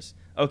cares.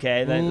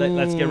 Okay,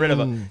 let's get rid of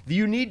them.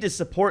 You need to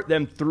support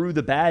them through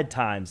the bad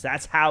times.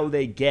 That's how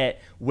they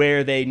get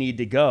where they need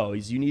to go.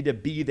 Is you need to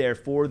be there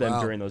for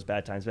them during those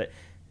bad times. But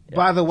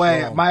by the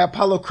way, my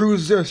Apollo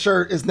Crews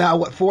shirt is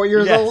now 4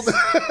 years old.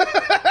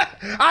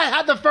 I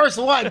had the first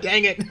one,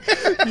 dang it.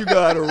 You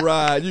gotta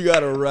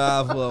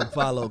ride for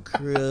Apollo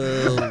Crews.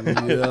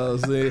 You know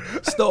what I'm saying?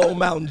 Stone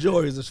Mountain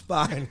Joys is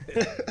fine.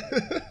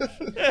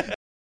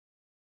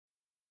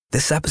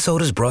 This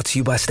episode is brought to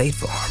you by State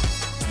Farm.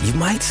 You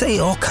might say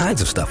all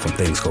kinds of stuff when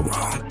things go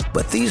wrong,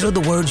 but these are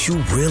the words you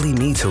really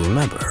need to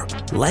remember.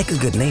 Like a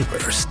good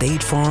neighbor,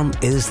 State Farm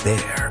is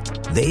there.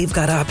 They've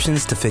got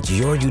options to fit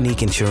your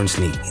unique insurance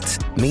needs,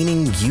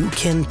 meaning you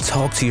can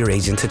talk to your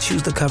agent to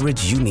choose the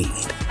coverage you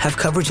need, have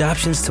coverage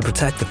options to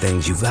protect the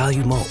things you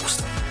value most,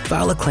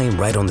 file a claim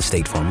right on the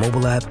State Farm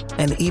mobile app,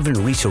 and even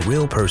reach a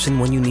real person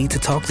when you need to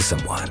talk to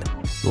someone.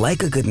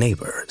 Like a good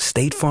neighbor,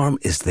 State Farm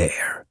is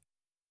there.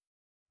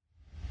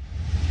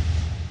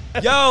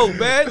 Yo,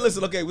 man,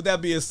 listen, okay, with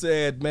that being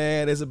said,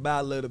 man, it's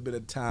about a little bit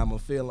of time. I'm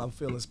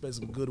feeling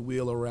some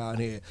goodwill around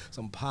here,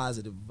 some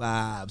positive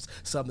vibes,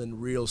 something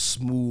real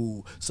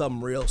smooth, something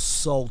real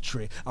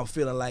sultry. I'm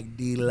feeling like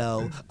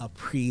D-Lo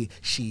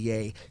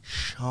appreciation.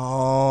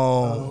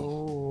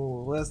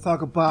 Oh, let's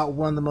talk about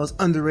one of the most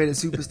underrated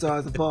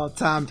superstars of all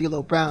time,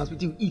 D-Lo Browns. We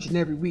do each and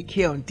every week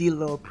here on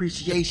D-Lo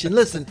Appreciation.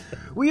 Listen,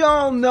 we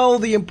all know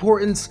the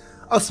importance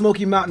of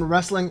Smoky Mountain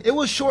Wrestling. It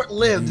was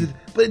short-lived,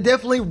 but it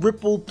definitely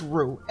rippled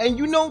through. And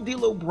you know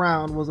D-Lo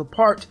Brown was a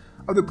part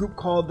of the group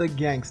called the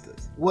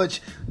Gangsters,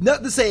 which,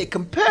 not to say it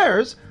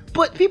compares,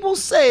 but people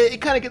say it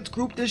kind of gets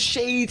grouped as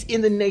shades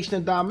in the Nation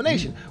of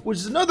Domination, which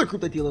is another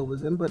group that D-Lo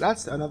was in, but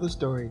that's another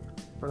story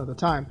for another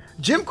time.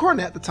 Jim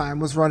Cornette at the time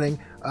was running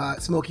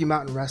Smoky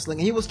Mountain Wrestling,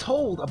 and he was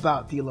told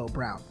about D-Lo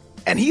Brown.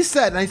 And he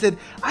said, I didn't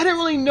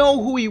really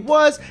know who he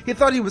was. He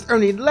thought he was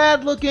Ernie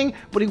Ladd looking,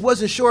 but he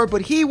wasn't sure,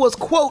 but he was,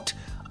 quote,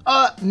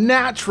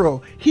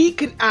 natural. He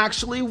can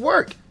actually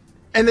work.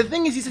 And the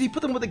thing is, he said he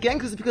put them with the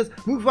Gangsters because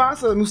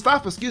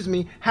Mustafa,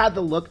 had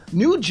the look.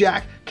 New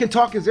Jack can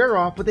talk his ear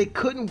off, but they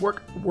couldn't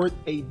work worth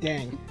a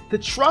dang. To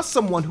trust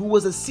someone who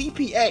was a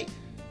CPA,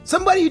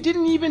 somebody who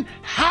didn't even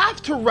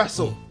have to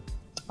wrestle,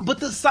 but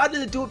decided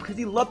to do it because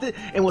he loved it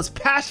and was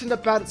passionate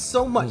about it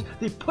so much.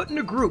 They put in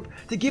a group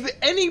to give it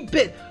any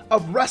bit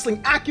of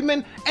wrestling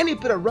acumen, any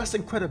bit of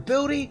wrestling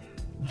credibility.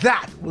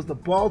 That was the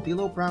ball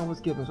D-Lo Brown was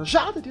given. So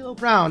shout out to D-Lo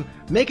Brown,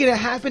 making it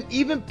happen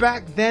even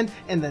back then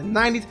in the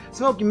 90s.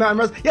 Smoky Mountain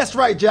Wrestling. Yes,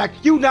 right, Jack.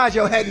 You nod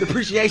your head in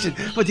appreciation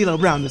for D-Lo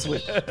Brown this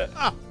week.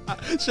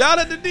 Shout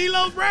out to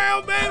D-Lo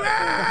Brown, baby!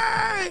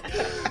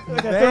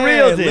 The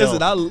real deal.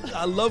 Listen,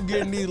 I love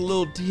getting these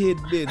little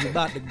tidbits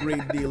about the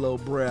great D-Lo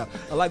Brown.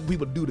 I like when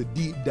people do the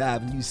deep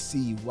dive and you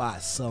see why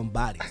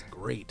somebody's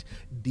great.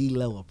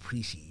 D-Lo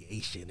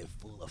appreciation in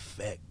full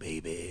effect,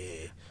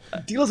 baby.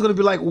 D-Lo's gonna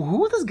be like, well,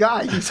 who is this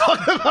guy you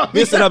talking about?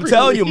 Listen, I'm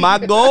telling you, my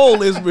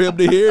goal is for him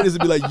to hear this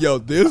and be like, yo,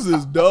 this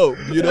is dope.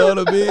 You know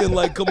what I mean?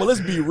 Like, come on, let's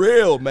be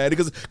real, man.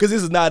 Because this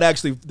is not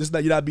actually,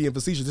 you're not being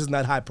facetious. This is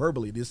not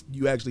hyperbole.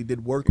 You actually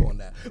did work on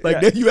that.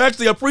 Like, you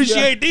actually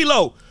appreciate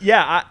D-Lo.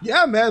 Yeah,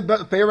 man.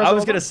 But favorite. I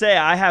was gonna say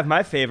I have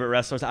my favorite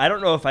wrestlers. I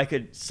don't know if I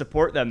could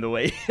support them the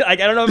way. Like,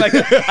 I don't know if I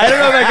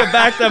could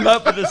back them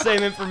up with the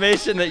same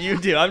information that you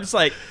do. I'm just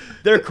like,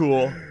 they're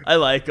cool. I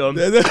like them.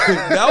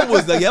 that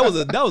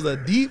was a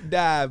deep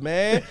dive,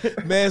 man.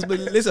 But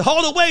listen,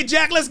 haul the way,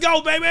 Jack. Let's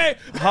go, baby.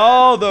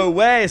 Haul the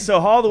way. So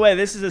haul the way.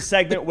 This is a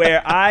segment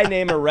where I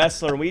name a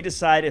wrestler and we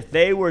decide if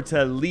they were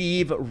to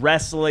leave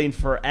wrestling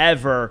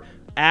forever.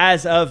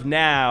 As of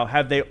now,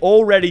 have they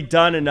already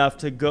done enough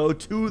to go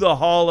to the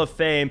Hall of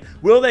Fame?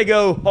 Will they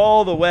go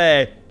all the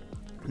way?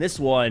 This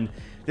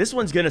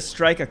one's going to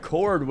strike a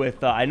chord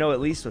with, I know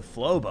at least with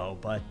Flobo,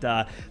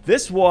 but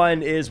this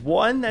one is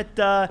one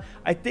that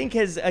I think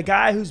has a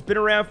guy who's been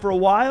around for a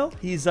while.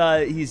 He's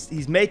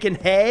making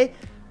hay.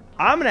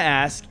 I'm going to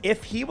ask,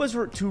 if he was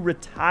to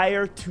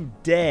retire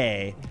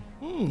today,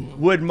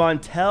 would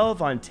Montel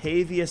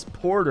Vontavious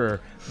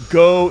Porter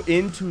go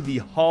into the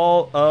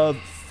Hall of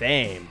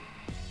Fame?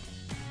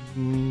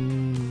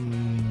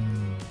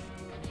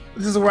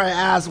 This is where I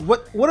ask,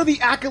 what are the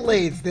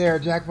accolades there,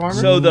 Jack Farmer?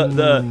 So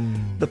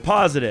the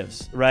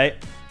positives, right?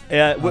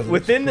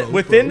 Within the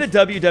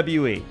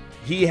WWE,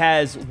 He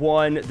has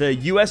won the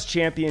U.S.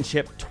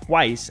 Championship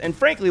twice, and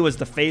frankly was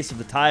the face of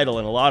the title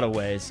in a lot of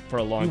ways for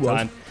a long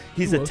time.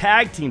 He's a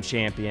tag team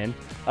champion,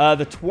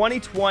 the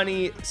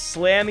 2020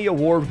 Slammy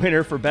Award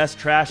winner for Best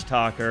Trash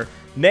Talker,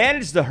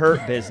 managed the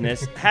Hurt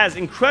Business, has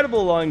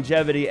incredible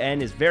longevity,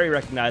 and is very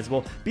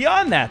recognizable.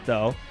 Beyond that,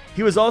 though,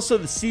 he was also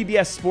the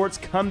CBS Sports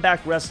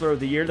Comeback Wrestler of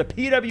the Year, the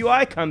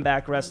PWI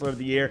Comeback Wrestler of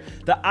the Year,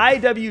 the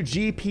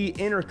IWGP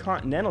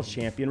Intercontinental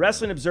Champion,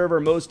 Wrestling Observer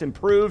Most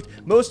Improved,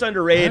 Most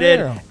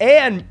Underrated,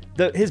 and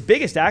his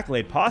biggest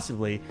accolade,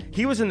 possibly,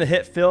 he was in the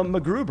hit film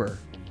MacGruber.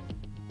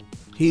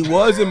 He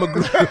was in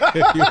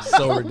MacGruber. You're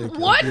so ridiculous.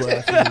 What?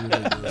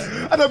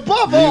 And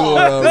above all,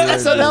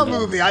 that's an SNL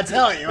movie, I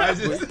tell you.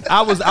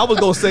 I was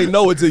gonna say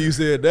no until you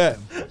said that.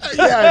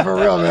 Yeah, for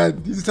real,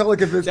 man. You just totally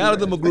convinced me. Shout out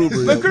to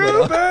MacGruber.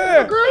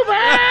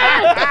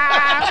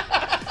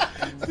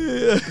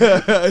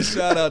 Yeah.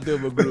 Shout out to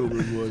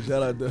MacGruber, boy.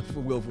 Shout out to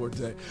Will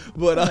Forte.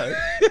 But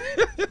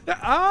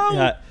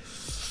I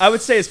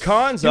would say his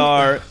cons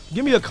are.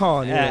 Give me a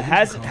con.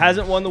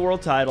 Hasn't won the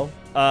world title.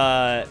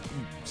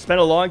 Spent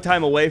a long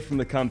time away from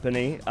the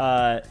company,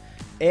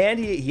 and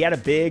he had a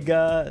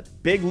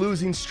big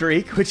losing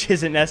streak, which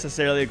isn't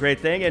necessarily a great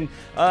thing. And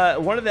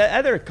one of the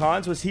other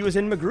cons was he was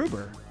in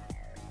MacGruber.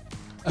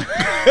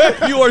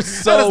 You are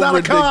so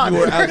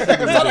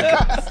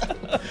ridiculous.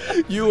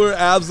 You were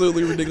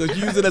absolutely ridiculous.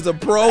 Use it as a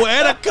pro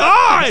and a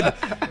con.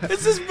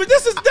 This is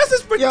ridiculous.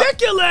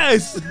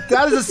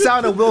 That is the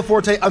sound of Will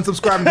Forte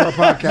unsubscribing to our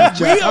podcast,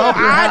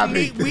 Jeff.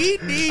 We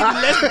need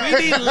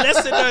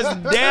listeners,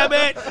 damn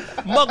it.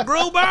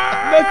 MacGruber.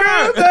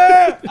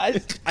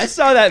 I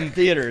saw that in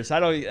theaters.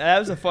 That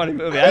was a funny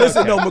movie.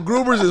 Listen, no,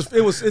 MacGruber's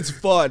it's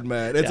fun,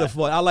 man. It's a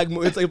fun.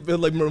 It's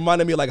like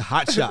reminded me of like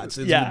Hot Shots.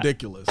 It's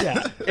ridiculous.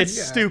 Yeah,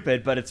 it's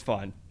stupid, but it's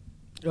fun.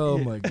 Oh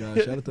my gosh!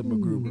 Shout out to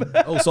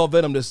MacGruber. Oh, saw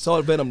Venom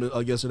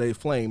yesterday.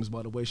 Flames,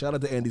 by the way. Shout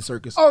out to Andy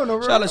Serkis. Oh no!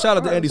 Shout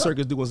out to Andy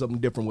Serkis doing something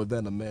different with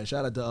Venom, man.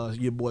 Shout out to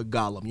your boy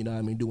Gollum. You know what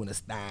I mean? Doing his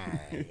thing.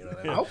 You know what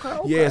I mean? Okay.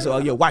 Yeah.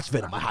 So watch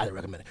Venom. I highly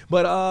recommend it.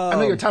 But I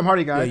know you're a Tom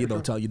Hardy guy. Yeah,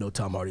 you know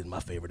Tom Hardy is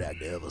my favorite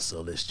actor ever. So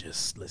let's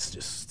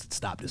just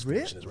stop this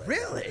foolishness right now.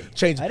 Really?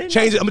 Change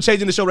it. I'm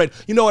changing the show right.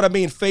 You know what I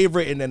mean?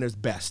 Favorite and then there's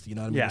best. You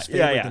know what I mean? There's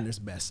favorite and there's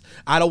best.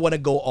 I don't want to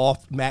go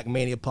off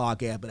MackMania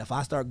podcast, but if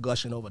I start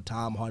gushing over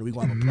Tom Hardy,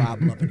 we're gonna have a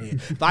problem up in here.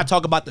 If I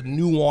talk about the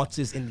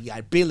nuances and the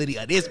ability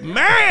of this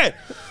man,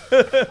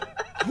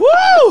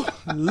 woo,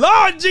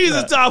 Lord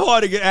Jesus, Tom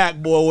Hardy can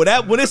act, boy.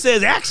 When it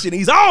says action,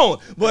 he's on.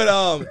 But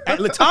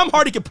Tom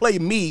Hardy can play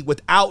me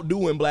without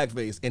doing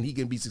blackface, and he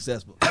can be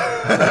successful.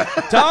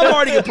 Tom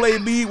Hardy can play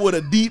me with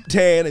a deep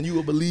tan, and you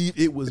will believe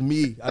it was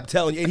me. I'm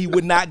telling you, and he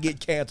would not get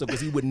canceled because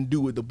he wouldn't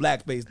do it the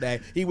blackface thing.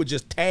 He would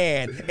just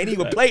tan, and he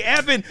would play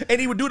Evan, and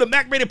he would do the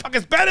MackMania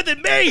pockets better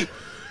than me.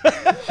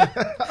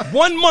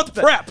 1 month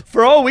prep.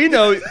 For all we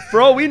know,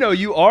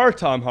 you are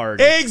Tom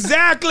Hardy.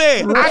 Exactly.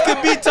 I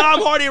could be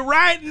Tom Hardy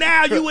right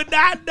now. You would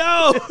not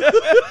know.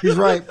 He's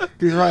right.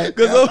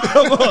 Because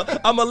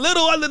I'm a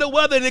little under the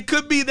weather, and that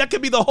could be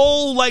the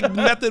whole like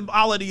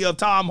methodology of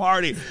Tom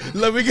Hardy.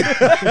 Let me get.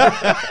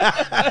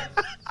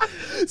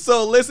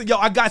 So listen, yo,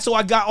 I got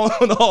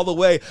on all the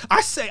way.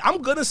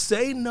 I'm gonna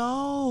say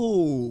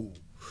no.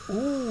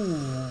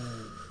 Ooh.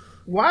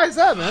 Why is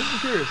that, man? I'm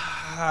curious.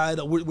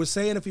 We're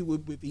saying if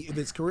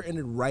his career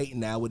ended right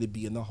now, would it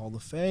be in the Hall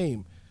of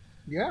Fame?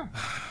 Yeah.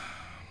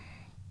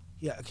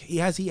 Yeah, he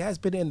has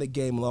been in the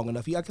game long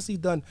enough. I guess he's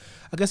done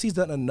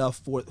enough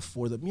for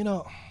the, you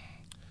know.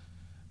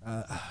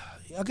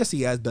 I guess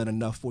he has done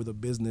enough for the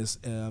business.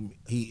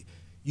 He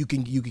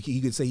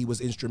could say he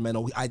was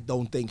instrumental. I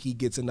don't think he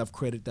gets enough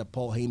credit that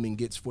Paul Heyman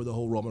gets for the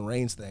whole Roman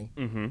Reigns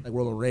thing, like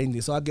Roman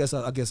Reigns. So I guess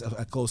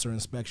a closer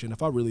inspection.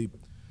 If I really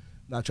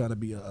not trying to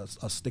be a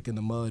stick in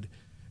the mud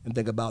and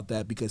think about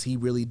that, because he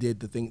really did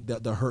the thing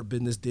that the Hurt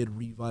Business did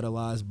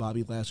revitalize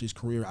Bobby Lashley's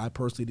career. I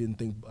personally didn't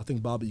think. I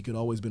think Bobby, you could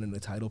always been in the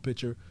title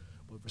picture,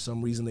 but for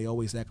some reason they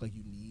always act like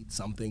you need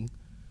something.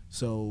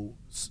 So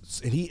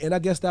and I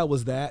guess that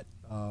was that.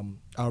 I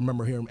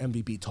remember hearing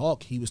M.V.P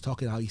talk. He was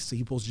talking how he's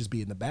supposed to just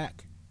be in the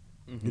back.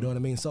 You know what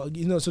I mean? So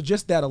so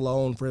just that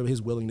alone for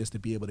his willingness to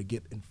be able to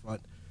get in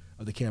front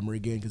of the camera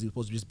again, because he was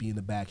supposed to just be in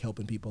the back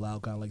helping people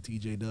out, kind of like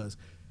TJ does,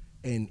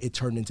 and it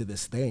turned into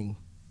this thing.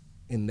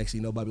 And next thing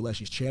you know, Bobby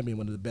Lashley's champion,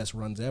 one of the best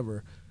runs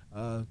ever.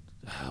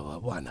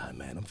 Why not,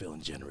 man? I'm feeling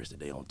generous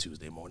today on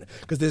Tuesday morning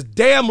because this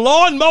damn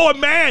lawnmower,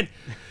 man,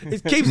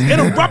 it keeps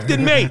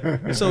interrupting me.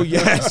 So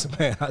yes,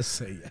 man, I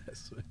say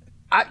yes.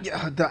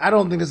 I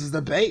don't think this is a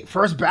debate.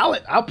 First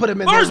ballot. I'll put him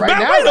in there right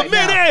now. Wait a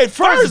minute.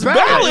 First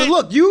ballot.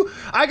 Look,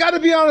 I got to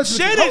be honest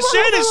with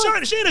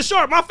you. Shannon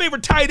Sharp, my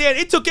favorite tight end.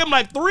 It took him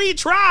like 3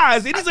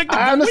 tries. And he's like,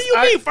 what do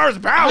you mean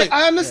first ballot?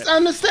 I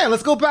understand.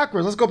 Let's go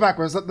backwards.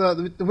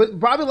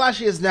 Bobby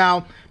Lashley is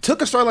now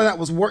took a storyline that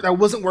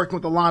wasn't working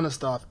with the Lana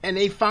stuff, and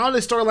they found a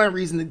storyline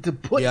reason to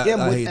put him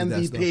with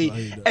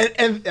MVP.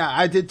 And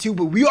I did too,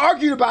 but we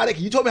argued about it.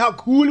 You told me how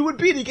cool it would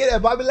be to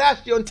get Bobby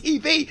Lashley on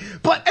TV.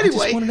 But anyway, I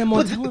just wanted him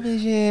on television.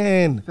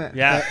 television.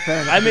 Yeah.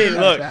 I mean,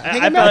 look,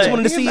 I just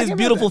wanted to see his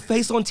beautiful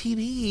face on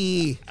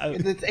TV.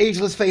 It's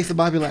ageless face of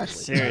Bobby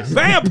Lashley. Seriously.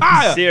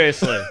 Vampire!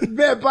 Seriously.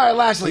 Vampire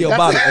Lashley. Yo,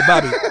 Bobby,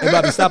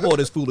 stop all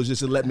this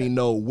foolishness and let me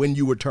know when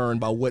you were turned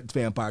by what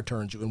vampire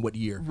turned you in what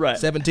year. Right.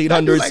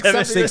 1700s, Like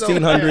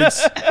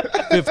 1600s,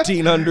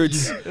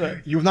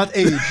 1500s. You're not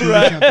aged.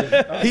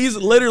 Right. He's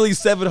literally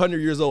 700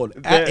 years old.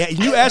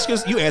 You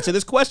answer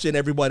this question,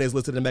 everybody is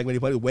listening to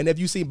MackMania. When have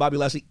you seen Bobby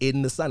Lashley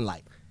in the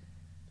sunlight?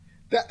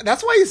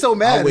 That's why he's so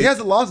mad. He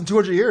hasn't lost in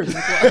 200 years. Go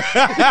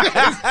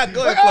ahead,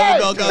 go.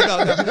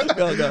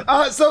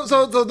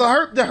 So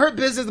the Hurt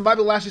Business and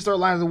Bobby Lashley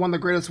storyline is one of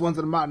the greatest ones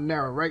in the modern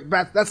era, right?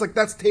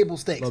 That's table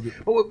stakes.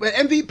 But with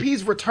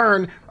MVP's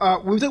return,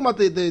 when we talk about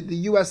the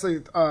U.S.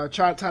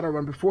 title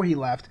run before he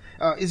left,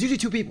 it's usually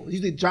two people. It's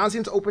usually John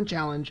Cena's open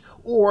challenge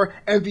or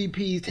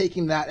MVP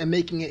taking that and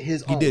making it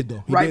his own. He did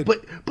though. Right?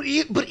 But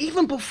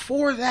even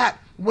before that,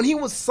 when he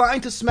was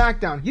signed to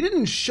SmackDown, he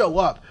didn't show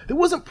up. There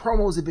wasn't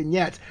promos or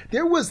vignettes.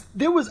 There was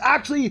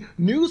actually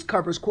news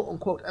covers, quote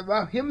unquote,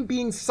 about him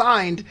being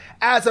signed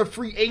as a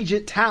free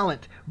agent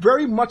talent,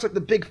 very much like the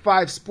Big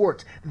Five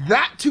sports.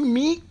 That to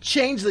me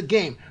changed the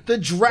game. The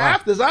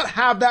draft does not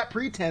have that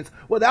pretense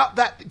without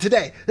that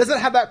today. Does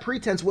not have that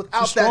pretense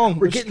without that.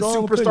 We're getting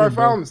superstar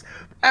films.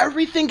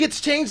 Everything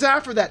gets changed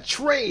after that.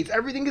 Trades,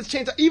 everything gets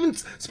changed. Even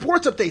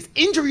sports updates,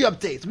 injury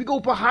updates. We go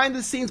behind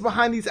the scenes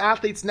behind these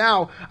athletes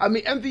now. I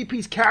mean,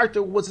 MVP's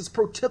character was as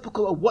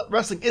prototypical of what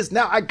wrestling is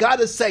now. I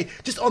gotta say,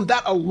 just on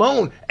that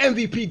alone,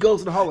 MVP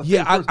goes to the Hall of Fame.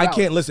 Yeah, I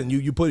can't listen.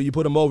 You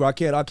put him over. I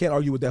can't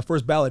argue with that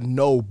first ballot.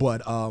 No,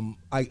 but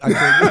I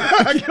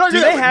can't.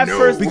 Do they have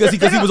first because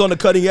he was on the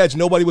cutting edge.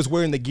 Nobody was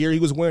wearing the gear he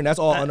was wearing. That's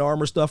all Under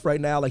Armour stuff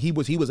right now. Like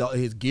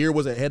his gear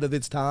was ahead of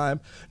its time.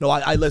 No,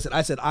 I listen.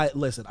 I said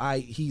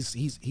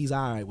he's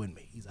all right with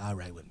me. He's all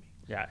right with me.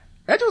 Yeah.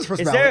 Edge was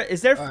first ballot.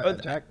 Is there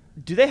Jack?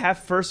 Do they have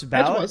first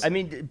ballot? I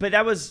mean, but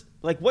that was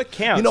like what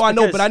counts? You know, I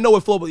know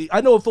what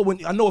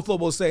Flobo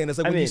was saying. It's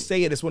like when you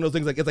say it, it's one of those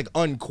things like it's like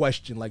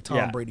unquestioned, like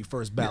Tom Brady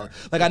first ballot.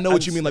 Yeah. Like I know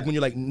what you mean. Like when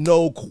you're like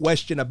no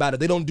question about it.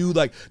 They don't do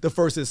like the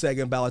first and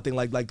second ballot thing.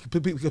 Like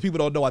people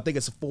don't know. I think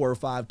it's 4 or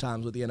 5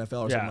 times with the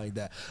NFL or something like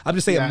that. I'm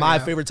just saying my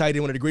favorite tight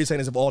end, one of the greatest tight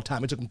ends of all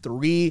time. It took him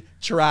 3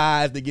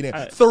 tries to get in.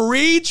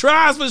 3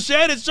 tries for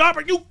Shannon Sharp.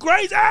 Are you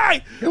crazy?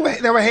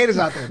 There were haters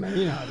out there, man.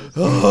 You know how it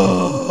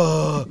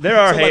is. There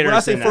are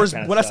haters.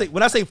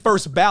 When I say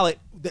first ballot,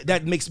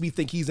 that makes me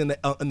think he's in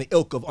the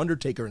ilk of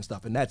Undertaker and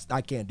stuff, and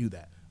I can't do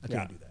that. I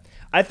can't do that.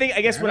 I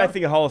guess when I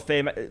think of Hall of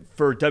Fame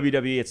for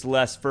WWE, it's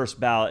less first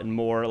ballot and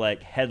more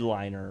like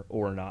headliner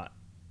or not.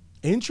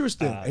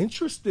 Interesting.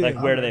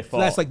 Like where do they fall?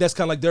 That's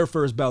kind of like their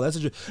first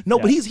ballot.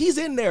 But he's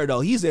in there though.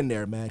 He's in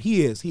there, man.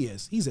 He is.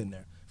 He's in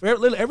there. For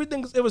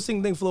everything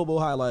Flobo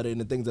highlighted and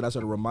the things that I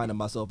started reminding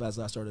myself as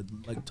I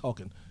started like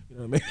talking. You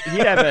know what I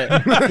mean? I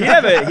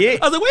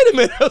was like, wait a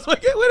minute.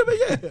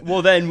 Yeah.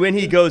 Well, then when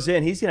he goes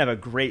in, he's gonna have a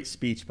great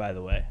speech. By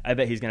the way, I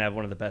bet he's gonna have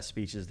one of the best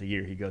speeches of the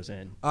year he goes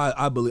in.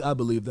 I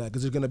believe that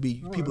because there's gonna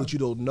be people that you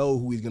don't know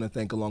who he's gonna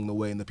thank along the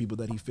way, and the people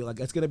that he feel like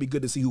it's gonna be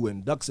good to see who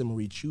inducts him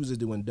or he chooses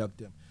to induct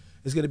him.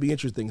 It's going to be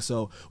interesting.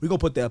 So we're going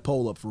to put that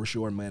poll up for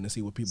sure, man, and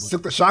see what people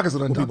think.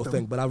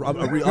 But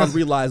I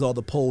realize all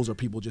the polls are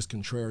people just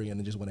contrarian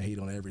and just want to hate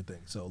on everything.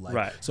 So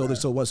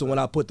so when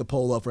I put the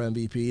poll up for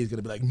MVP, he's going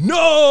to be like,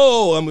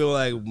 no! I'm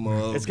going to be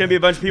like, it's going to be a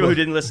bunch of people who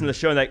didn't listen to the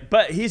show and like,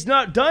 but he's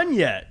not done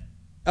yet.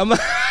 I'm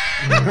like,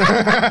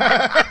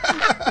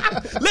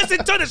 listen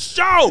to the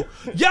show,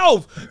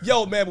 yo,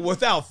 man. But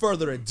without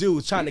further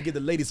ado, trying to get the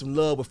ladies some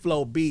love with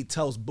Flo B.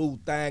 Toast Boo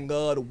Thing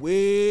of the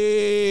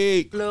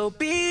Week. Flo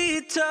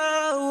B.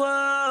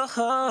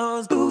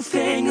 Toast Boo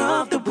Thing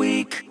of the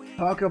Week.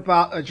 Talk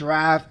about a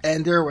draft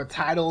ender with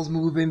titles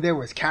moving. There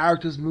was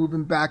characters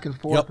moving back and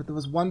forth, but there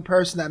was one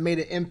person that made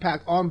an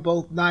impact on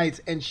both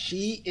nights, and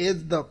she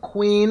is the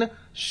Queen,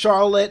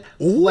 Charlotte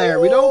Flair.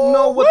 We don't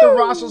know what the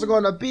rosters are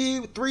going to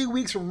be. 3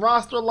 weeks from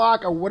roster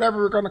lock or whatever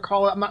we're going to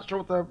call it. I'm not sure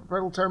what the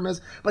regular term is.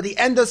 But the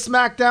end of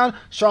SmackDown,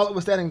 Charlotte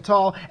was standing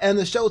tall. And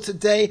the show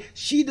today,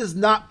 she does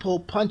not pull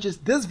punches.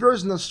 This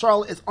version of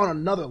Charlotte is on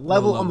another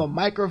level on the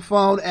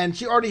microphone. And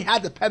she already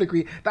had the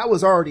pedigree. That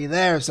was already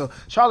there. So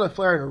Charlotte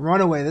Flair had a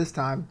runaway this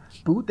time.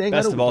 Boo thing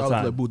best of all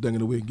time. Boo thing of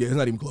the week. Yeah, it's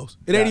not even close.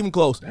 It ain't even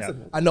close. Yeah.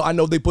 I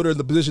know they put her in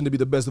the position to be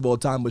the best of all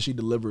time, but she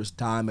delivers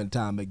time and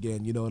time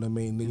again. You know what I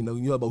mean? You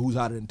know about who's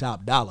hotter than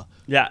Top Dollar.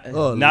 Yeah,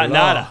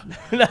 nada.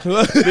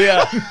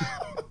 Yeah.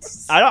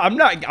 I'm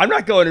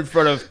not going in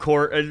front of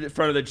court, in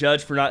front of the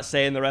judge for not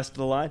saying the rest of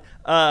the line.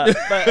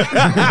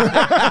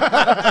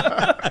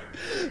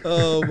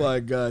 Oh my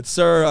God,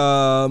 sir.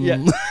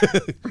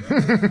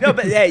 No,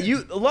 but hey,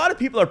 a lot of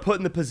people are put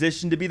in the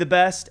position to be the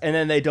best, and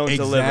then they don't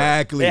deliver.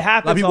 Exactly. It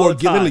happens all the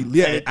time.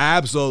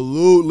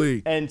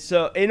 Absolutely. And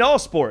so, in all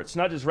sports,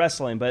 not just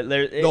wrestling, but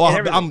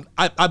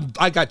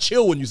I got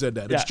chill when you said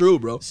that. Yeah. It's true,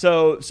 bro.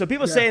 So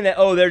people saying that,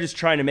 they're just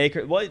trying to make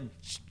her. Well,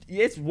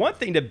 it's one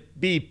thing to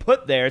be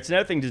put there. It's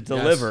another thing to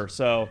deliver. Yes.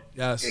 So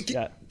yes.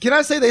 Can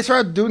I say they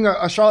started doing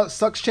a Charlotte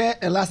sucks chant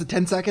and it lasted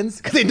 10 seconds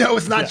because they know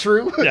it's not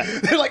true. Yeah.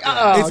 They're like,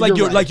 it's like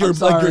your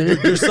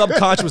your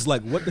subconscious was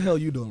like, what the hell are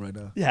you doing right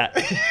now? Yeah.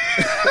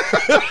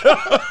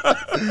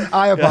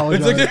 I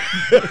apologize.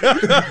 It's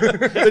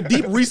like the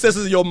deep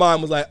recesses of your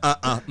mind was like,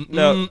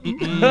 No.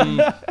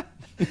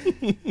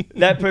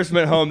 That person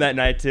went home that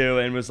night too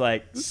and was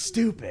like,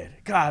 stupid.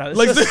 God, I was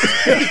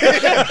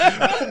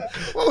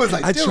what was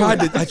I doing?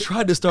 I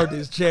tried to start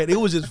this chant. It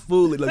was just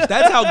foolish. Like,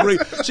 that's how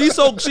great she's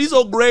so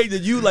great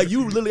that you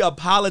literally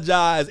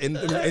apologize and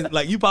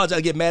like you apologize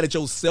to get mad at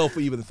yourself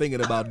for even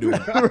thinking about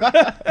doing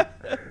it.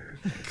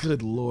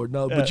 Good Lord,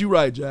 no. But you're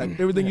right,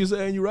 Jack. Everything you're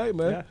saying, you're right,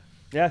 man.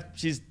 Yeah,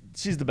 she's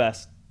the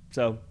best.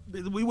 So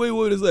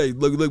what to say?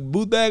 Look,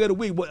 boot bag of the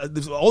week.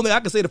 The only thing I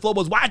can say to Flo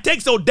was why it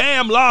takes so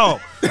damn long.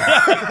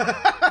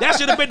 That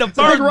should have been the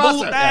first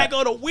boot bag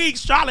of the week,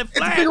 Charlotte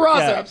Flair. It's a big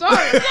roster. I'm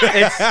sorry.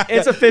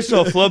 It's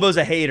official. Flobo's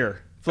a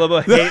hater.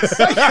 Flobo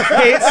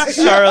hates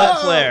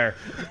Charlotte Flair.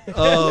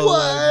 Oh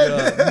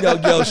my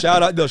God. Yo,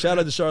 shout out to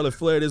Charlotte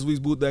Flair, this week's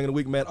boot bag of the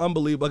week, man.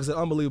 Unbelievable. Like I said,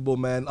 unbelievable,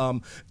 man.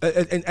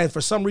 And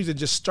for some reason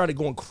just started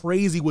going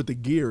crazy with the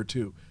gear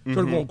too.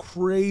 Going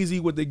crazy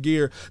with the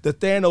gear. The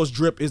Thanos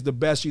drip is the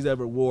best she's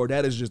ever wore.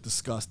 That is just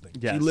disgusting.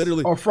 Yes. She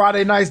literally. Or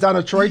Friday night's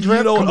Donna Troy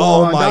drip.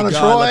 Oh my God!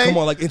 Troy. Like, come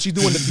on, like, and she's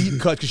doing the deep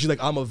cut because she's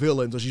like, I'm a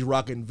villain, so she's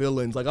rocking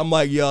villains. Like, I'm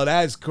like, yo,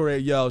 that's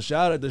great, yo.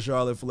 Shout out to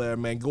Charlotte Flair,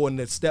 man, going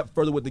that step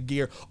further with the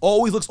gear.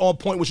 Always looks on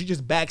point when she's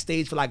just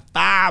backstage for like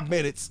 5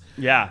 minutes.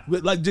 Yeah,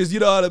 with, like, just,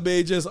 you know what I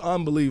mean, just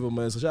unbelievable,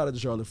 man. So shout out to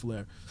Charlotte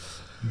Flair.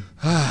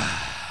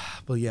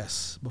 But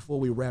yes, before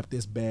we wrap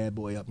this bad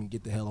boy up and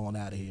get the hell on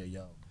out of here,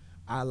 yo,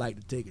 I like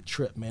to take a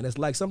trip, man. It's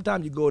like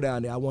sometimes you go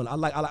down there.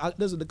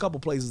 There's a couple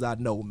places I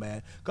know,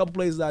 man. A couple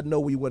places I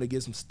know where you want to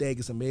get some steak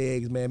and some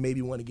eggs, man. Maybe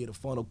you want to get a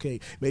funnel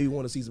cake. Maybe you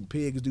want to see some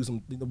pigs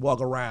walk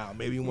around.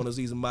 Maybe you want to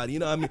see somebody, you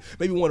know what I mean?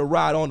 Maybe you want to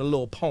ride on a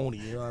little pony,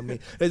 you know what I mean?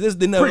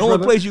 The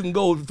only place you can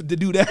go to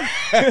do that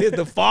is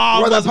the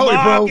farmer's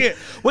market.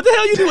 What the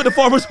hell you do at the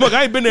farmer's market?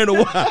 I ain't been there in a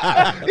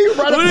while. You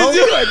ride a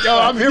pony? Like, yo,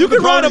 I'm here you for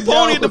can ride a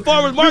pony yo. at the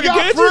farmer's market,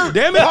 can't you?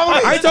 Damn it.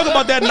 I ain't talking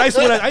about that nice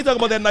one. I ain't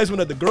talking about that nice one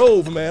at the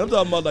Grove, man. I'm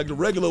talking about like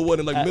the regular one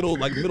in like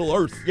Middle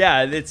Earth.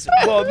 Yeah,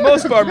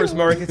 most farmers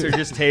markets are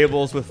just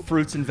tables with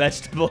fruits and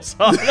vegetables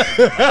on them.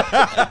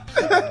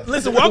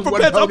 Listen, I'm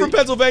from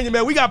Pennsylvania,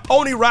 man. We got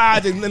pony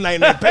rides and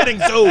petting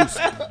zoos.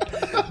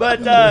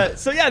 But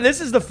so yeah,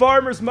 this is the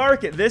farmers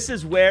market. This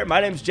is where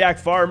my name's Jack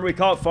Farmer. We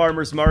call it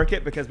farmers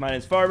market because my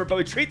name's Farmer. But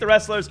we treat the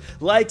wrestlers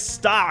like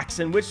stocks.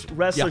 And which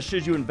wrestler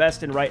should you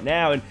invest in right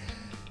now? And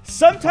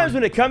sometimes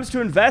when it comes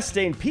to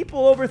investing,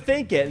 people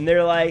overthink it, and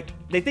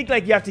they think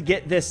like you have to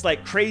get this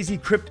like crazy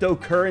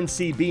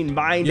cryptocurrency being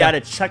mined out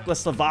of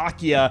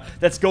Czechoslovakia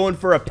that's going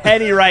for a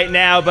penny right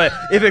now, but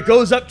if it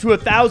goes up to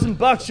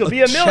 $1,000, you'll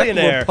be a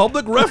millionaire. Czech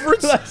Republic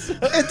reference?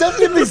 It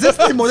doesn't even exist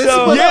anymore.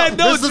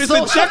 It's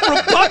the Czech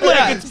Republic.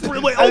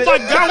 Oh my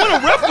God,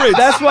 what a reference!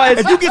 That's why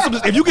if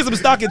you get some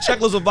stock in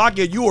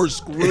Czechoslovakia, you are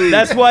screwed.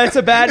 That's why it's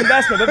a bad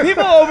investment. But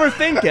people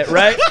overthink it,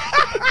 right?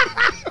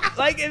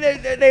 Like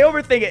they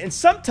overthink it, and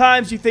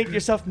sometimes you think to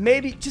yourself,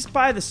 maybe just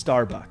buy the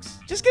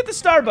Starbucks. Just get the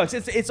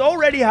Starbucks. It's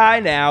already high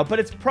now, but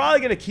it's probably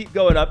going to keep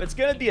going up. It's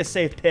going to be a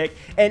safe pick.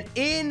 And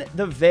in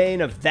the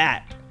vein of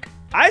that,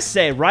 I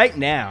say right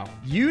now,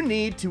 you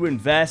need to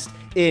invest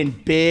in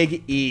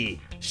Big E.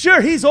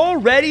 Sure, he's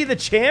already the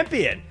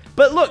champion,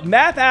 but look,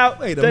 map out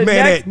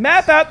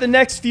the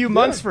next few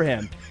months for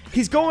him.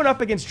 He's going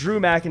up against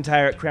Drew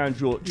McIntyre at Crown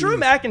Jewel. Drew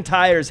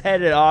McIntyre's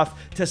headed off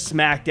to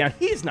SmackDown.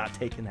 He's not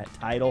taking that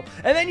title.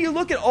 And then you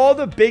look at all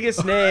the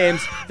biggest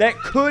names that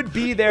could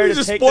be there to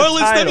take the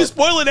title. You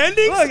spoiling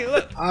endings?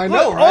 Look, I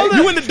know, right?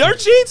 You in the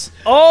dirt sheets?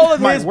 All of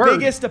his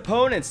biggest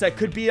opponents that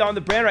could be on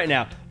the brand right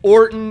now.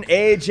 Orton,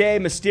 AJ,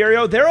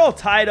 Mysterio, they're all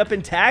tied up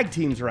in tag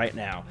teams right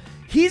now.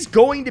 He's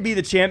going to be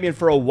the champion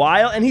for a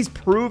while, and he's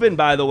proven,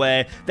 by the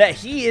way, that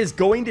he is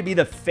going to be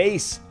the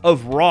face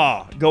of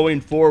Raw going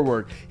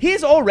forward.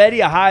 He's already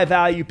a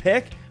high-value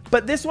pick,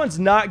 but this one's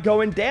not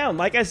going down.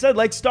 Like I said,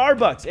 like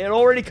Starbucks, it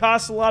already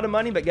costs a lot of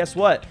money, but guess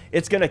what?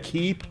 It's going to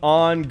keep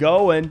on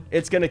going.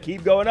 It's going to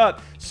keep going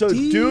up. So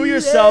do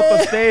yourself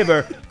a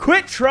favor.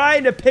 Quit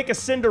trying to pick a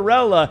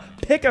Cinderella.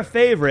 Pick a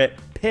favorite.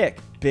 Pick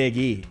Big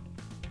E.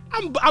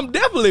 I'm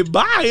definitely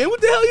buying. What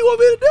the hell you want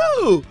me to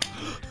do?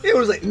 It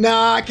was like,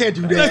 nah, I can't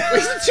do that.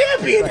 He's the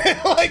champion.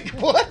 Like,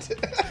 what?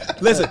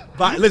 Listen.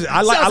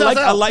 I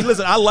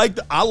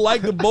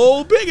like the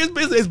bold pick.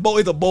 It's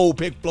a bold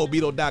pick.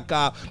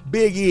 Flowbeetle.com.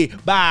 Big E.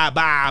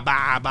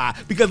 Buy.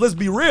 Because let's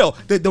be real,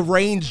 the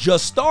reign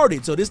just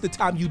started. So this is the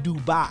time you do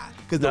buy.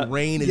 Because the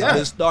reign is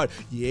just started.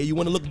 Yeah, you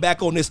want to look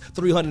back on this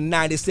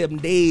 397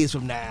 days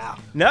from now.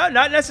 No,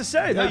 not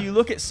necessarily. Though you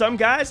look at some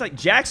guys like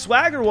Jack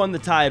Swagger won the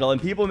title,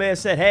 and people may have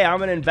said, "Hey, I'm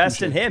going to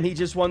invest in him. He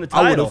just won the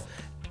title."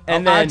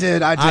 And then, I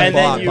did. And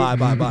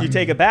then you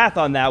take a bath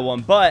on that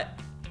one. But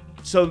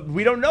So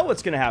we don't know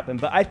what's going to happen,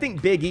 but I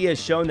think Big E has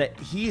shown that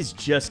he's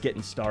just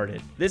getting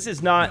started. This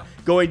is not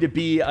going to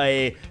be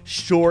a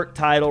short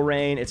title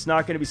reign. It's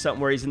not going to be something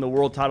where he's in the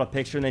world title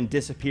picture and then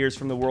disappears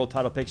from the world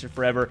title picture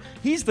forever.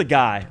 He's the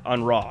guy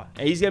on Raw,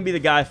 and he's going to be the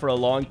guy for a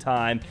long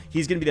time.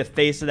 He's going to be the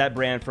face of that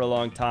brand for a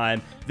long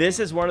time. This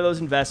is one of those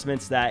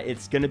investments that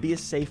it's going to be a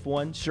safe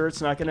one. Sure,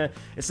 it's not going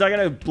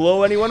to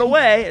blow anyone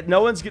away.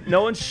 No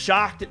one's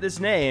shocked at this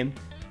name.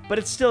 But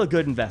it's still a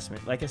good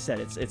investment. Like I said,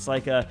 it's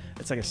like a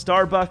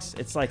Starbucks,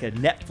 it's like a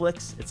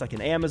Netflix, it's like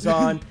an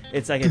Amazon,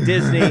 it's like a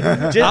Disney.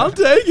 I'll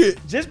take it.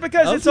 Just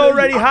because it's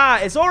already high,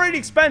 it's already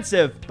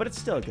expensive, but it's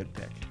still a good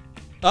pick.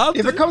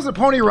 If it comes to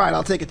pony ride,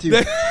 I'll take it too.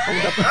 God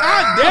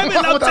damn it!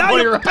 I'm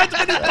telling you,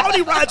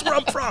 pony rides where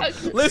I'm from.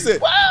 Listen,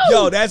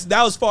 yo,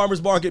 that was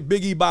Farmers Market.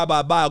 Big E, bye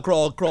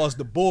across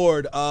the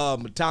board.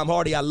 Tom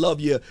Hardy, I love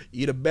you.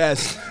 You're the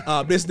best.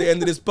 This is the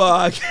end of this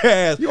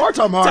podcast. You are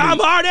Tom Hardy. Tom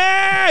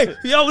Hardy.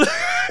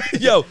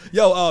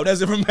 Yo.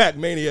 That's it from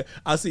MackMania.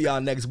 I'll see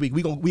y'all next week.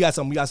 We got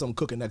something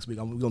cooking next week.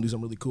 We're gonna do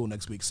something really cool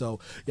next week. So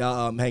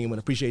y'all hanging with.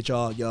 Appreciate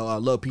y'all. Yo,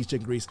 love, peace,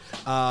 chicken grease.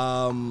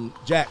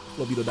 Jack,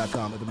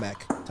 flowbeetle.com at the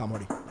Mac. Tom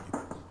Hardy.